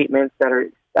 3 treatments that are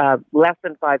less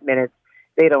than 5 minutes.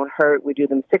 They don't hurt. We do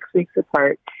them 6 weeks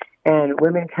apart. And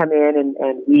women come in, and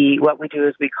what we do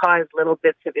is we cause little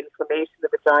bits of inflammation in the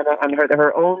vagina, and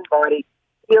her own body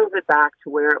heals it back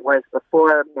to where it was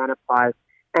before menopause,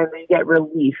 and they get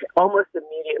relief almost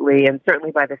immediately, and certainly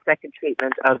by the second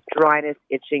treatment of dryness,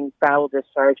 itching, foul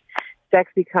discharge.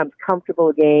 Sex becomes comfortable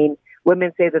again.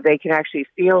 Women say that they can actually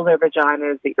feel their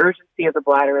vaginas, the urgency of the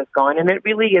bladder is gone, and it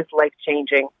really is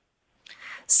life-changing.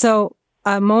 So,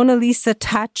 Mona Lisa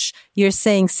Touch, you're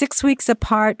saying 6 weeks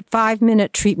apart,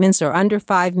 5-minute treatments or under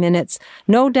 5 minutes,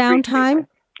 no downtime?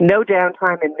 No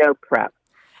downtime and no prep.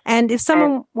 And if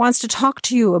someone wants to talk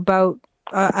to you about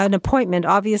an appointment,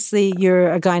 obviously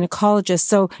you're a gynecologist,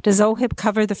 so does OHIP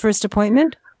cover the first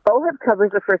appointment? OHIP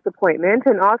covers the first appointment,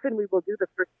 and often we will do the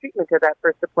first treatment of that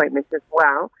first appointment as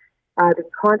well. To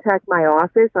contact my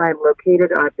office, I'm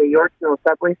located at the York Mills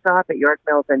subway stop at York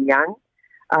Mills and Yonge.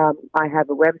 I have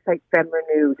a website,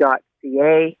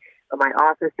 femrenew.ca. My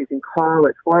office, you can call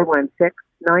at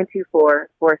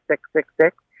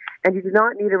 416-924-4666. And you do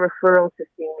not need a referral to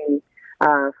see me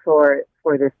for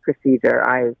this procedure.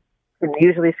 I can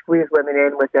usually squeeze women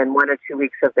in within 1 or 2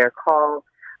 weeks of their call.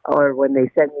 or when they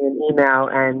send me an email,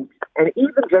 and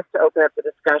even just to open up the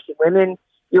discussion, women,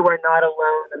 you are not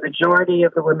alone. The majority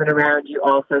of the women around you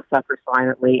also suffer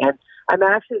silently. And I'm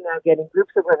actually now getting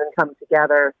groups of women come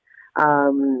together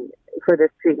for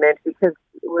this treatment because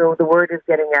the word is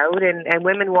getting out, and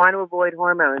women want to avoid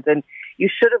hormones. And you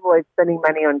should avoid spending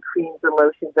money on creams and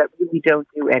lotions that really don't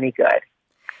do any good.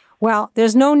 Well,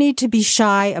 there's no need to be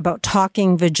shy about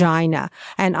talking vagina.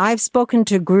 And I've spoken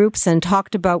to groups and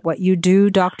talked about what you do,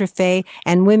 Dr. Faye,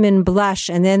 and women blush,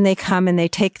 and then they come and they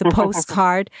take the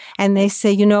postcard and they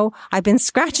say, I've been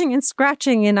scratching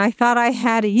and I thought I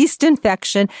had a yeast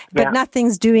infection, but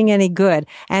nothing's doing any good.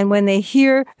 And when they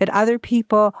hear that other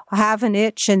people have an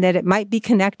itch and that it might be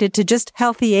connected to just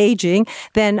healthy aging,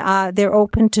 then they're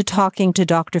open to talking to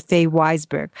Dr. Faye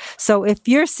Weisberg. So if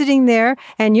you're sitting there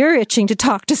and you're itching to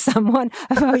talk to someone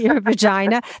about your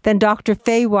vagina, then Dr.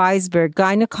 Faye Weisberg,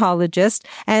 gynecologist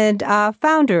and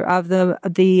founder of the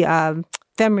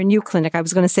FemRenew Clinic. I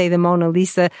was going to say the Mona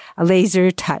Lisa Laser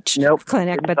Touch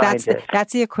Clinic, but that's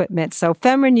the equipment. So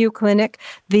FemRenew Clinic,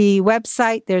 the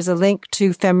website, there's a link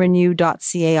to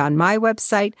femrenew.ca on my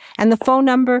website, and the phone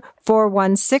number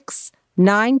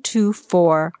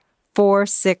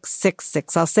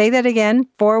 416-924-4666. I'll say that again,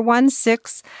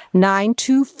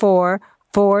 416-924-4666.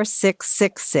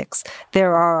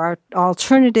 There are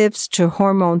alternatives to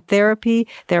hormone therapy.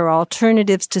 There are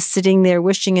alternatives to sitting there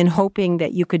wishing and hoping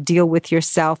that you could deal with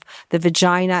yourself. The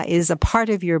vagina is a part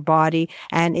of your body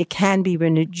and it can be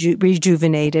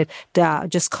rejuvenated.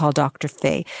 Just call Dr.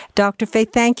 Faye. Dr. Faye,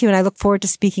 thank you, and I look forward to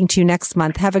speaking to you next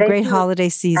month. Have a great holiday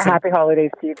season. Happy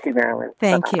holidays to you too, Marilyn.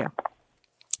 Thank you.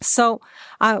 So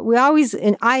I always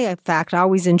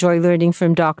enjoy learning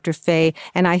from Dr. Faye,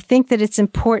 and I think that it's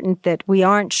important that we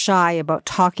aren't shy about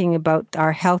talking about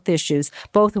our health issues,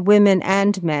 both women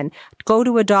and men. Go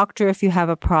to a doctor if you have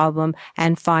a problem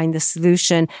and find the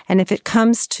solution. And if it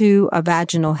comes to a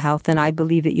vaginal health, then I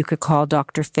believe that you could call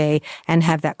Dr. Faye and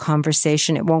have that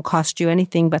conversation. It won't cost you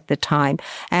anything but the time.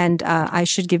 And I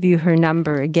should give you her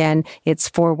number again. It's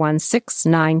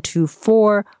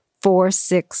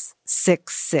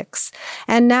 416-924-4666.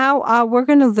 And now we're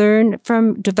going to learn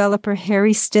from developer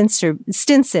Harry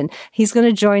Stinson. He's going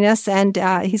to join us and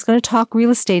he's going to talk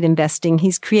real estate investing.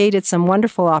 He's created some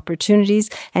wonderful opportunities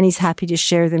and he's happy to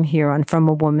share them here on From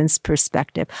a Woman's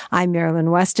Perspective. I'm Marilyn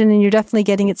Weston, and you're definitely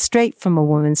getting it straight from a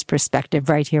woman's perspective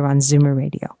right here on Zoomer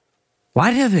Radio.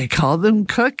 Why do they call them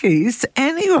cookies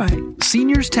anyway?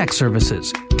 Seniors Tech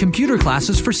Services. Computer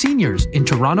classes for seniors in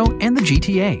Toronto and the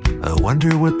GTA. I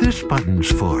wonder what this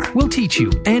button's for. We'll teach you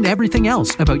and everything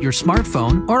else about your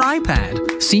smartphone or iPad.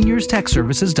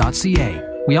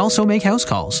 SeniorsTechServices.ca. We also make house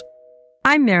calls.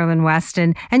 I'm Marilyn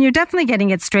Weston, and you're definitely getting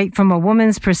it straight from a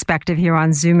woman's perspective here on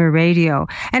Zoomer Radio.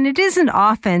 And it isn't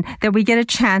often that we get a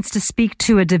chance to speak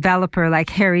to a developer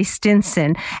like Harry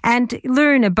Stinson and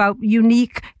learn about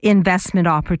unique investment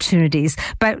opportunities.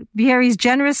 But Harry's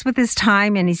generous with his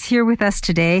time, and he's here with us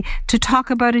today to talk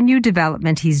about a new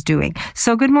development he's doing.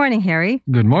 So good morning, Harry.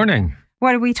 Good morning.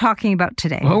 What are we talking about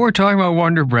today? Well, we're talking about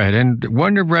Wonder Bread, and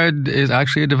Wonder Bread is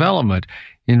actually a development.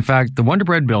 In fact, the Wonder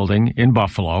Bread building in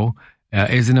Buffalo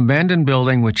is an abandoned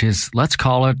building, which is, let's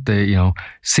call it the,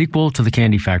 sequel to the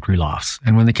Candy Factory Lofts.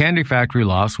 And when the Candy Factory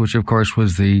Lofts, which of course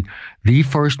was the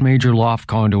first major loft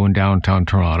condo in downtown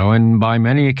Toronto, and by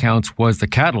many accounts was the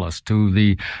catalyst to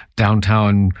the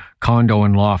downtown condo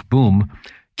and loft boom,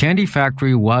 Candy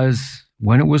Factory was,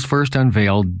 when it was first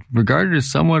unveiled, regarded as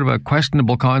somewhat of a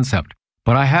questionable concept.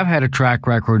 But I have had a track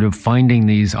record of finding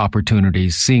these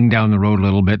opportunities, seeing down the road a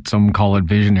little bit. Some call it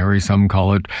visionary, some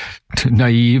call it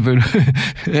naive.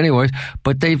 Anyways,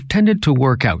 but they've tended to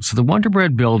work out. So the Wonder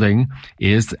Bread building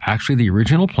is actually the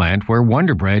original plant where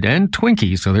Wonder Bread and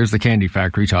Twinkies, so there's the Candy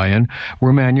Factory tie-in,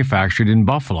 were manufactured in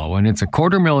Buffalo. And it's a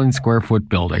 250,000 square foot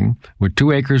building with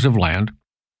 2 acres of land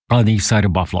on the east side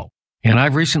of Buffalo. And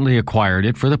I've recently acquired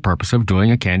it for the purpose of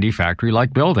doing a Candy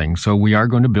Factory-like building. So we are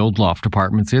going to build loft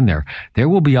apartments in there. There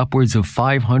will be upwards of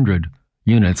 500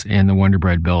 units in the Wonder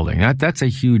Bread building. That's a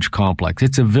huge complex.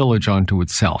 It's a village unto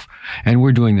itself. And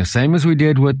we're doing the same as we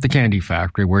did with the Candy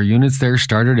Factory, where units there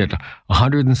started at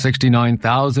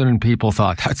 $169,000 and people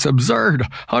thought, that's absurd,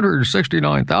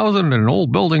 $169,000 in an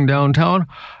old building downtown.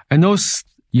 And those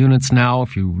units now,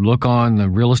 if you look on the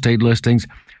real estate listings,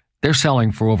 they're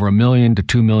selling for over $1 million to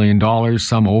 $2 million,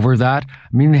 some over that.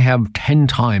 I mean, they have 10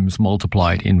 times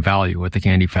multiplied in value at the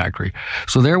Candy Factory.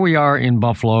 So there we are in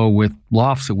Buffalo with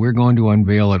lofts that we're going to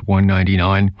unveil at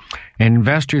 $199. And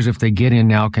investors, if they get in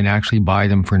now, can actually buy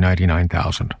them for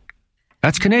 $99,000.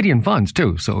 That's Canadian funds,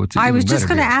 too, so it's I was just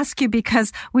going to ask you,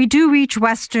 because we do reach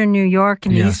Western New York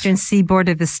and the Eastern Seaboard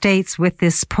of the States with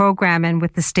this program and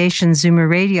with the station Zoomer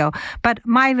Radio, but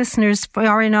my listeners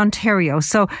are in Ontario,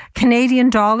 so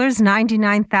Canadian dollars,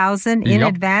 $99,000 in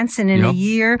advance, and in a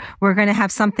year, we're going to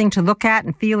have something to look at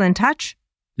and feel and touch?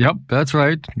 Yep, that's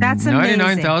right. That's amazing.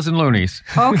 99,000 loonies.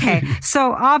 Okay,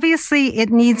 so obviously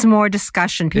it needs more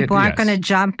discussion. People aren't going to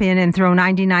jump in and throw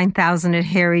 99,000 at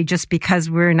Harry just because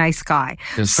we're a nice guy.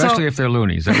 Especially if they're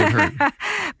loonies, that would hurt.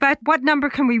 But what number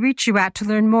can we reach you at to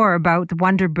learn more about the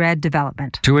Wonder Bread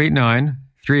development?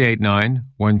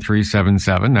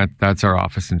 289-389-1377. That's our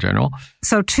office in general.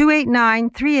 So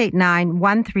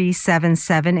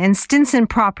 289-389-1377 and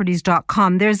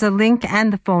stinsonproperties.com. There's a link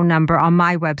and the phone number on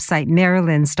my website,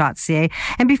 marilyns.ca.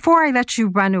 And before I let you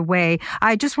run away,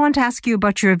 I just want to ask you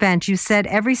about your event. You said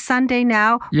every Sunday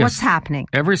now. Yes. What's happening?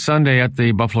 Every Sunday at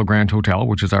the Buffalo Grand Hotel,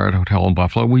 which is our hotel in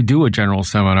Buffalo, we do a general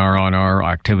seminar on our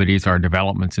activities, our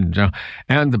developments in general.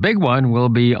 And the big one will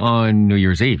be on New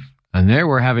Year's Eve. And there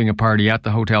we're having a party at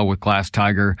the hotel with Glass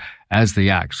Tiger as the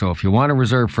act. So if you want to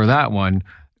reserve for that one,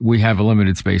 we have a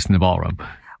limited space in the ballroom.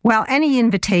 Well, any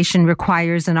invitation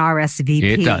requires an RSVP.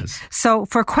 It does. So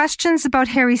for questions about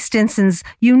Harry Stinson's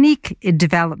unique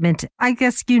development,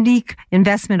 unique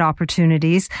investment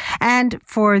opportunities, and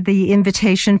for the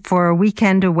invitation for a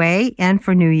weekend away and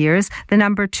for New Year's, the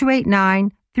number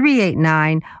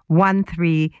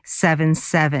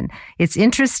 289-389-1377. It's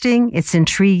interesting. It's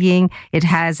intriguing. It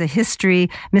has a history.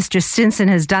 Mr. Stinson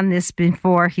has done this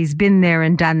before. He's been there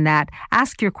and done that.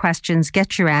 Ask your questions,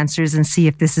 get your answers, and see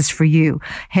if this is for you.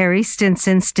 Harry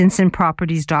Stinson,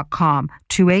 stinsonproperties.com,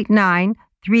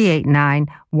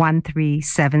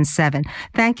 289-389-1377.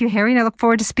 Thank you, Harry, and I look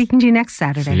forward to speaking to you next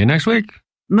Saturday. See you next week.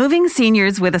 Moving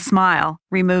seniors with a smile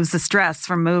removes the stress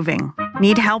from moving.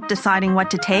 Need help deciding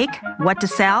what to take, what to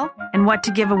sell, and what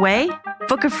to give away?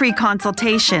 Book a free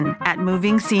consultation at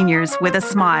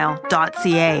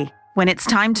movingseniorswithasmile.ca. When it's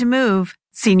time to move,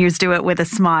 seniors do it with a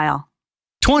smile.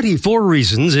 24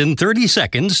 reasons in 30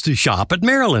 seconds to shop at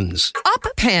Maryland's. Up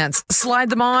pants, slide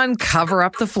them on, cover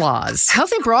up the flaws.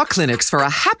 Healthy bra clinics for a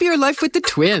happier life with the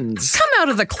twins. Come out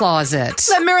of the closet.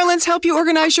 Let Maryland's help you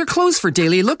organize your clothes for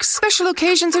daily looks, special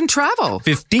occasions, and travel.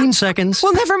 15 seconds.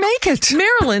 We'll never make it.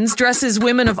 Maryland's dresses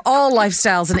women of all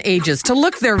lifestyles and ages to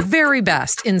look their very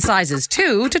best in sizes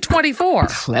 2 to 24.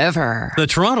 Clever. The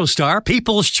Toronto Star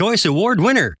People's Choice Award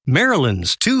winner,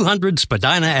 Maryland's, 200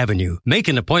 Spadina Avenue. Make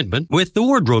an appointment with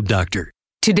the Wardrobe Doctor.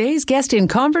 Today's guest in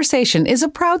conversation is a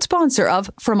proud sponsor of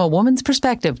From a Woman's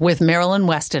Perspective with Marilyn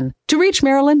Weston. To reach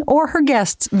Marilyn or her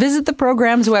guests, visit the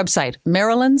program's website,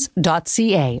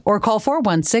 marilyns.ca, or call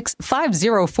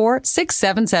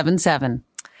 416-504-6777.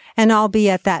 And I'll be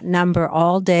at that number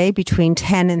all day between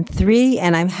 10 and 3.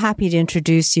 And I'm happy to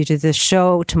introduce you to the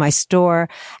show, to my store,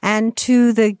 and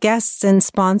to the guests and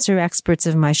sponsor experts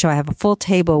of my show. I have a full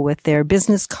table with their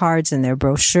business cards and their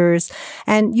brochures.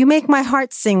 And you make my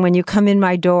heart sing when you come in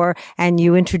my door and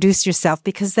you introduce yourself,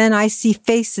 because then I see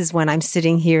faces when I'm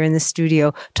sitting here in the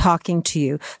studio talking to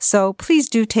you. So please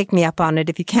do take me up on it.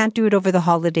 If you can't do it over the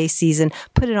holiday season,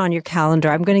 put it on your calendar.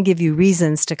 I'm going to give you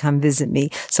reasons to come visit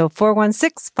me. So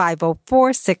 416-504-6777.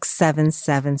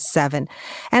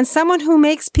 And someone who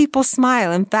makes people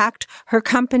smile. In fact, her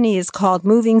company is called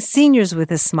Moving Seniors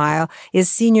with a Smile, is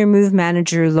Senior Move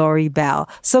Manager Lori Bell.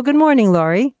 So good morning,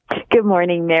 Lori. Good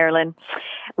morning, Marilyn.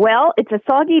 Well, it's a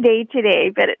soggy day today,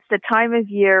 but it's the time of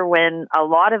year when a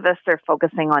lot of us are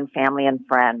focusing on family and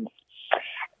friends.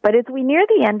 But as we near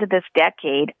the end of this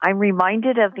decade, I'm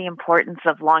reminded of the importance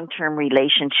of long-term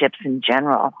relationships in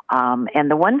general,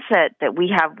 and the ones that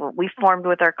we formed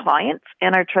with our clients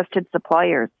and our trusted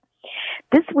suppliers.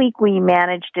 This week, we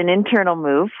managed an internal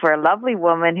move for a lovely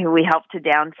woman who we helped to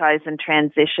downsize and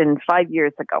transition 5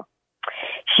 years ago.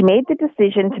 She made the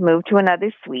decision to move to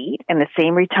another suite in the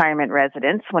same retirement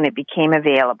residence when it became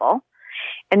available.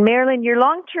 And Marilyn, your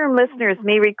long-term listeners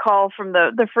may recall from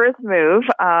the first move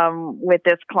with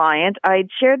this client, I'd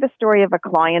shared the story of a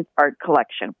client's art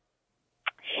collection.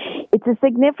 It's a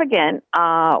significant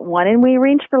one, and we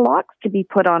arranged for locks to be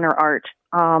put on her art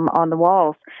on the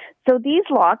walls. So these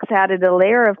locks added a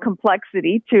layer of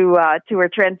complexity to her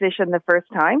transition the first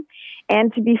time.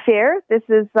 And to be fair, this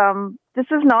is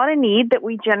not a need that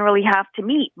we generally have to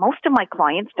meet. Most of my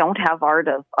clients don't have art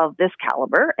of this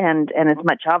caliber and as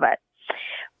much of it.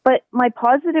 But my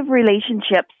positive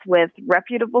relationships with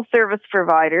reputable service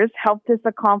providers helped us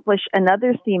accomplish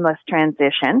another seamless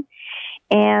transition.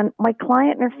 And my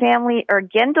client and her family are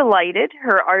again delighted.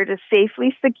 Her art is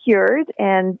safely secured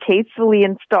and tastefully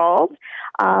installed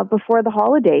before the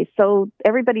holidays. So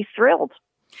everybody's thrilled.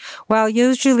 Well,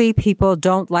 usually people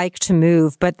don't like to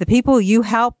move, but the people you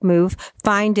help move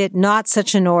find it not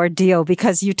such an ordeal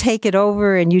because you take it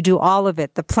over and you do all of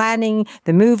it, the planning,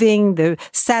 the moving, the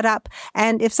setup.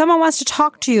 And if someone wants to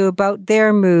talk to you about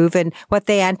their move and what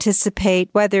they anticipate,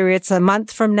 whether it's a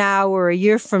month from now or a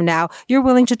year from now, you're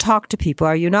willing to talk to people,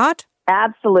 are you not?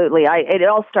 Absolutely. It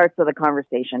all starts with a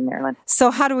conversation, Marilyn.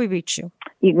 So how do we reach you?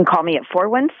 You can call me at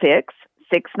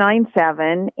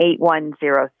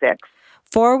 416-697-8106.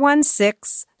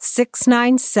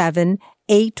 416-697-8106.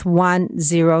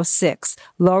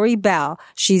 Lori Bell.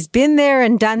 She's been there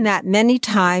and done that many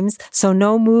times, so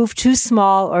no move too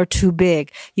small or too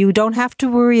big. You don't have to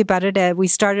worry about it. We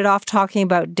started off talking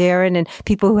about Darren and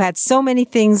people who had so many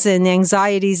things and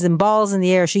anxieties and balls in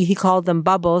the air. He called them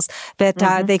bubbles, but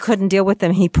they couldn't deal with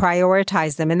them. He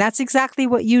prioritized them. And that's exactly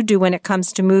what you do when it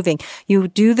comes to moving. You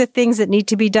do the things that need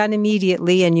to be done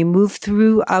immediately and you move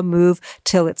through a move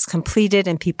till it's completed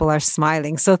and people are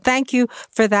smiling. So thank you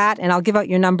for that. And I'll give out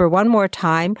your number one more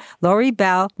time. Lori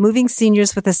Bell, Moving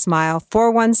Seniors with a Smile,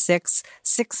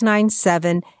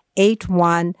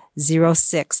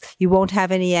 416-697-8106. You won't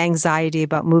have any anxiety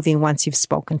about moving once you've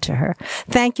spoken to her.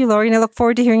 Thank you, Lori, and I look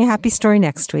forward to hearing a happy story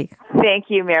next week. Thank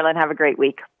you, Marilyn. Have a great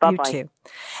week. Bye-bye. You too.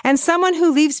 And someone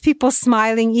who leaves people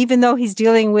smiling, even though he's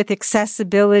dealing with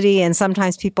accessibility and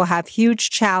sometimes people have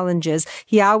huge challenges,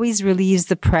 he always relieves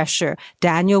the pressure.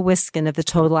 Daniel Wiskin of the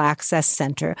Total Access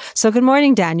Center. So good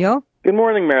morning, Daniel. Good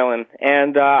morning, Marilyn.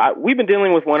 And we've been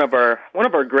dealing with one of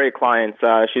our great clients.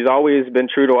 She's always been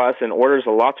true to us and orders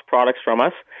lots of products from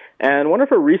us. And one of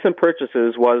her recent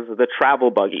purchases was the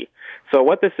Travel Buggy. So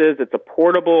what this is, it's a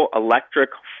portable, electric,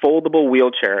 foldable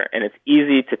wheelchair, and it's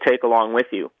easy to take along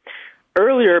with you.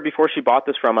 Earlier, before she bought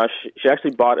this from us, she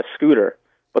actually bought a scooter.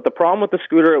 But the problem with the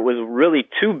scooter, it was really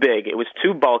too big. It was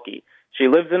too bulky. She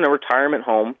lives in a retirement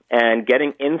home, and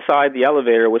getting inside the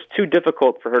elevator was too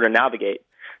difficult for her to navigate.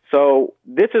 So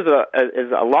this is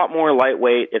a lot more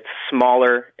lightweight. It's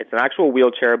smaller. It's an actual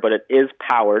wheelchair, but it is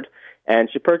powered. And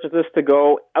she purchased this to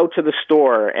go out to the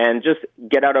store and just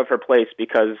get out of her place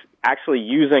because actually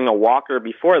using a walker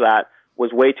before that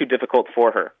was way too difficult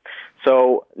for her.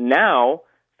 So now,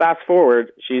 fast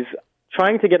forward, she's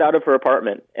trying to get out of her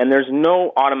apartment, and there's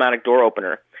no automatic door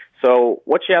opener. So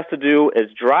what she has to do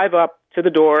is drive up to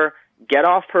the door, get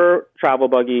off her travel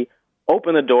buggy,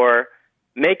 open the door,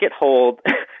 make it hold,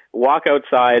 walk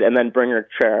outside, and then bring her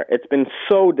chair. It's been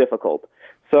so difficult.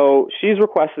 So she's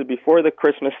requested before the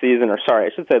Christmas season, or sorry, I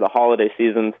should say the holiday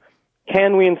seasons,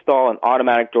 can we install an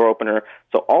automatic door opener?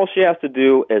 So all she has to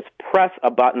do is press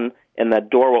a button and that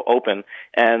door will open.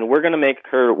 And we're going to make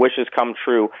her wishes come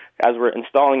true as we're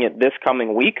installing it this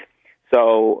coming week.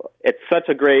 So it's such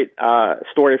a great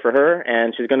story for her,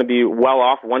 and she's going to be well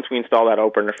off once we install that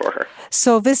opener for her.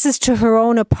 So this is to her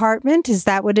own apartment? Is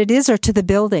that what it is, or to the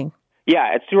building?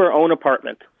 Yeah, it's to her own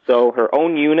apartment. So her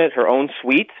own unit, her own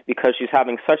suite, because she's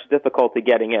having such difficulty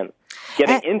getting in.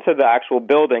 Getting into the actual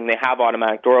building, they have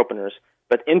automatic door openers,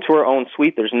 but into her own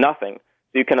suite, there's nothing.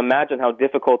 So you can imagine how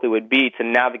difficult it would be to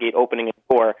navigate opening a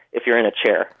door if you're in a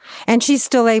chair. And she's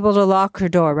still able to lock her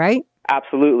door, right?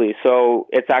 Absolutely. So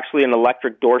it's actually an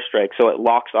electric door strike, so it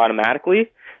locks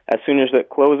automatically. As soon as it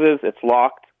closes, it's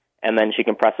locked, and then she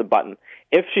can press a button.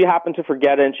 If she happened to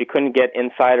forget it and she couldn't get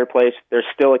inside her place, there's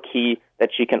still a key that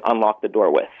she can unlock the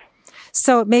door with.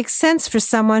 So it makes sense for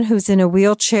someone who's in a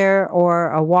wheelchair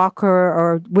or a walker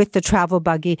or with the travel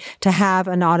buggy to have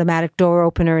an automatic door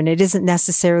opener, and it isn't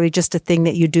necessarily just a thing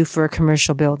that you do for a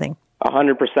commercial building.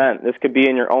 100%. This could be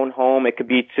in your own home. It could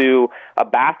be to a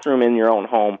bathroom in your own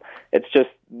home. It's just,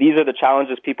 these are the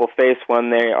challenges people face when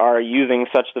they are using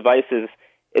such devices.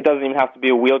 It doesn't even have to be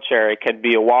a wheelchair. It could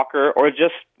be a walker or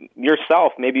just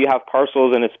yourself. Maybe you have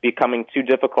parcels and it's becoming too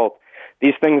difficult.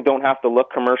 These things don't have to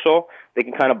look commercial. They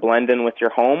can kind of blend in with your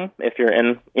home if you're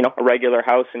in, a regular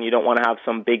house and you don't want to have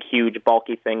some big, huge,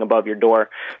 bulky thing above your door.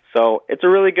 So it's a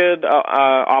really good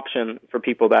option for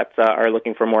people that are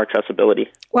looking for more accessibility.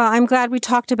 Well, I'm glad we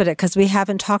talked about it because we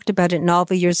haven't talked about it in all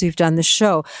the years we've done the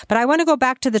show. But I want to go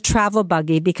back to the travel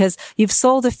buggy because you've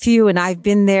sold a few and I've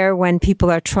been there when people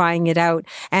are trying it out.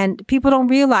 And people don't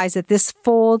realize that this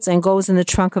folds and goes in the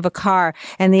trunk of a car.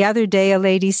 And the other day a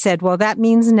lady said, well, that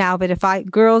means now that if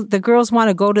the girls want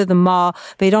to go to the mall,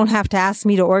 they don't have to ask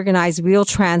me to organize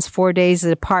Wheel-Trans 4 days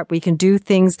apart. We can do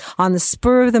things on the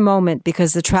spur of the moment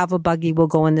because the travel buggy will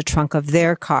go in the trunk of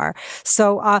their car.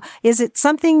 So is it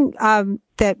something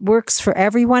that works for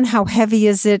everyone? How heavy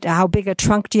is it? How big a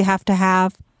trunk do you have to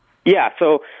have? Yeah,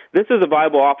 so this is a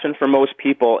viable option for most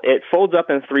people. It folds up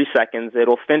in 3 seconds.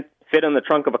 It'll fit fit in the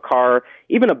trunk of a car,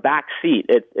 even a back seat.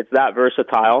 It's that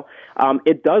versatile.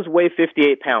 It does weigh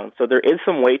 58 pounds, so there is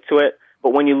some weight to it.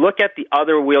 But when you look at the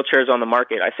other wheelchairs on the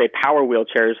market, I say power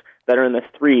wheelchairs that are in the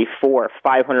 300, 400,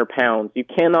 500 pounds, you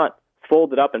cannot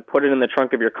fold it up and put it in the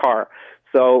trunk of your car.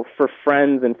 So for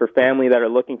friends and for family that are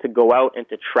looking to go out and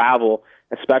to travel,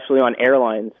 especially on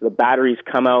airlines, the batteries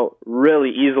come out really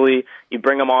easily. You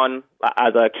bring them on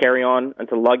as a carry-on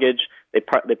into luggage. They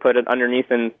put it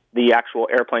underneath in the actual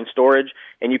airplane storage,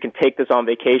 and you can take this on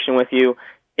vacation with you.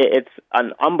 It's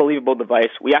an unbelievable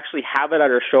device. We actually have it at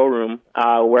our showroom.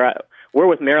 We're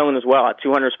with Marilyn as well at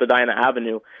 200 Spadina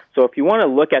Avenue. So if you want to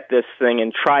look at this thing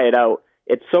and try it out,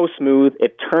 it's so smooth,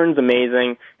 it turns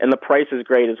amazing, and the price is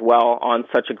great as well on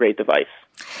such a great device.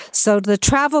 So the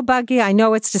travel buggy, I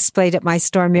know it's displayed at my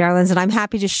store, Marilyn's, and I'm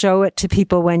happy to show it to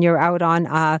people when you're out on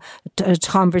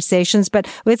conversations, but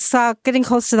it's getting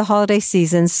close to the holiday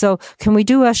season, so can we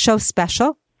do a show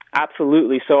special?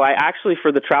 Absolutely. So I actually,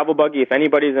 for the travel buggy, if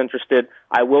anybody's interested,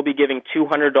 I will be giving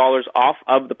 $200 off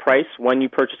of the price when you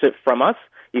purchase it from us.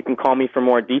 You can call me for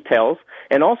more details.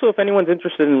 And also, if anyone's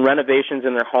interested in renovations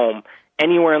in their home,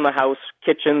 anywhere in the house,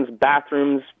 kitchens,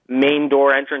 bathrooms, main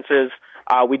door entrances,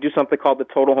 we do something called the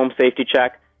Total Home Safety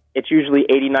Check. It's usually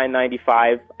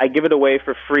 $89.95. I give it away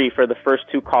for free for the first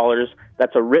 2 callers.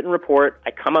 That's a written report.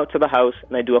 I come out to the house,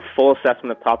 and I do a full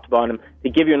assessment of top to bottom to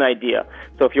give you an idea.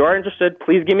 So if you are interested,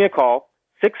 please give me a call,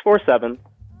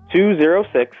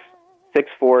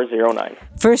 647-206-6409.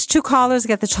 First 2 callers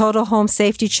get the Total Home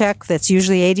Safety Check. That's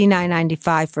usually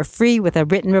 $89.95 for free with a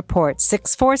written report.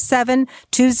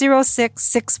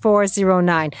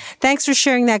 647-206-6409. Thanks for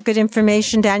sharing that good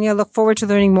information, Daniel. Look forward to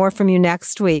learning more from you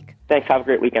next week. Thanks. Have a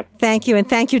great weekend. Thank you. And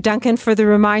thank you, Duncan, for the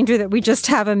reminder that we just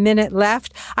have a minute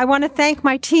left. I want to thank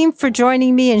my team for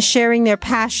joining me and sharing their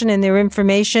passion and their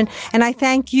information. And I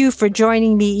thank you for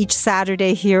joining me each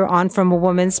Saturday here on From a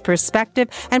Woman's Perspective.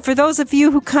 And for those of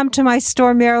you who come to my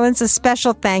store, Marilyn's, a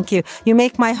special thank you. You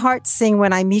make my heart sing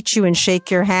when I meet you and shake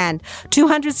your hand.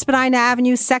 200 Spadina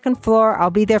Avenue, 2nd floor. I'll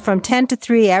be there from 10 to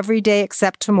 3 every day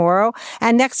except tomorrow.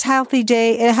 And next Healthy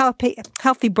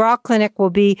Bra Clinic will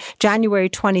be January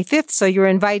 25th. So you're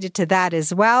invited to that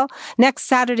as well. Next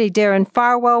Saturday, Darren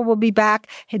Farwell will be back.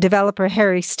 Developer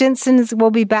Harry Stinson will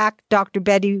be back. Dr.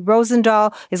 Betty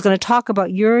Rosendahl is going to talk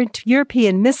about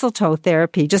European mistletoe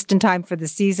therapy just in time for the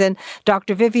season.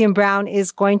 Dr. Vivian Brown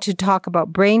is going to talk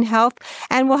about brain health,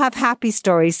 and we'll have happy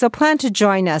stories. So plan to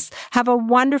join us. Have a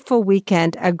wonderful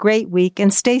weekend, a great week,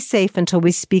 and stay safe until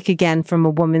we speak again from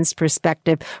a woman's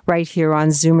perspective right here on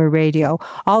Zoomer Radio.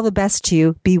 All the best to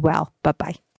you. Be well.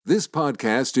 Bye-bye. This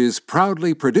podcast is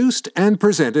proudly produced and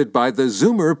presented by the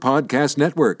Zoomer Podcast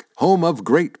Network, home of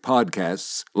great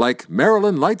podcasts like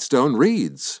Marilyn Lightstone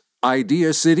Reads,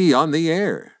 Idea City on the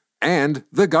Air, and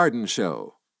The Garden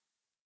Show.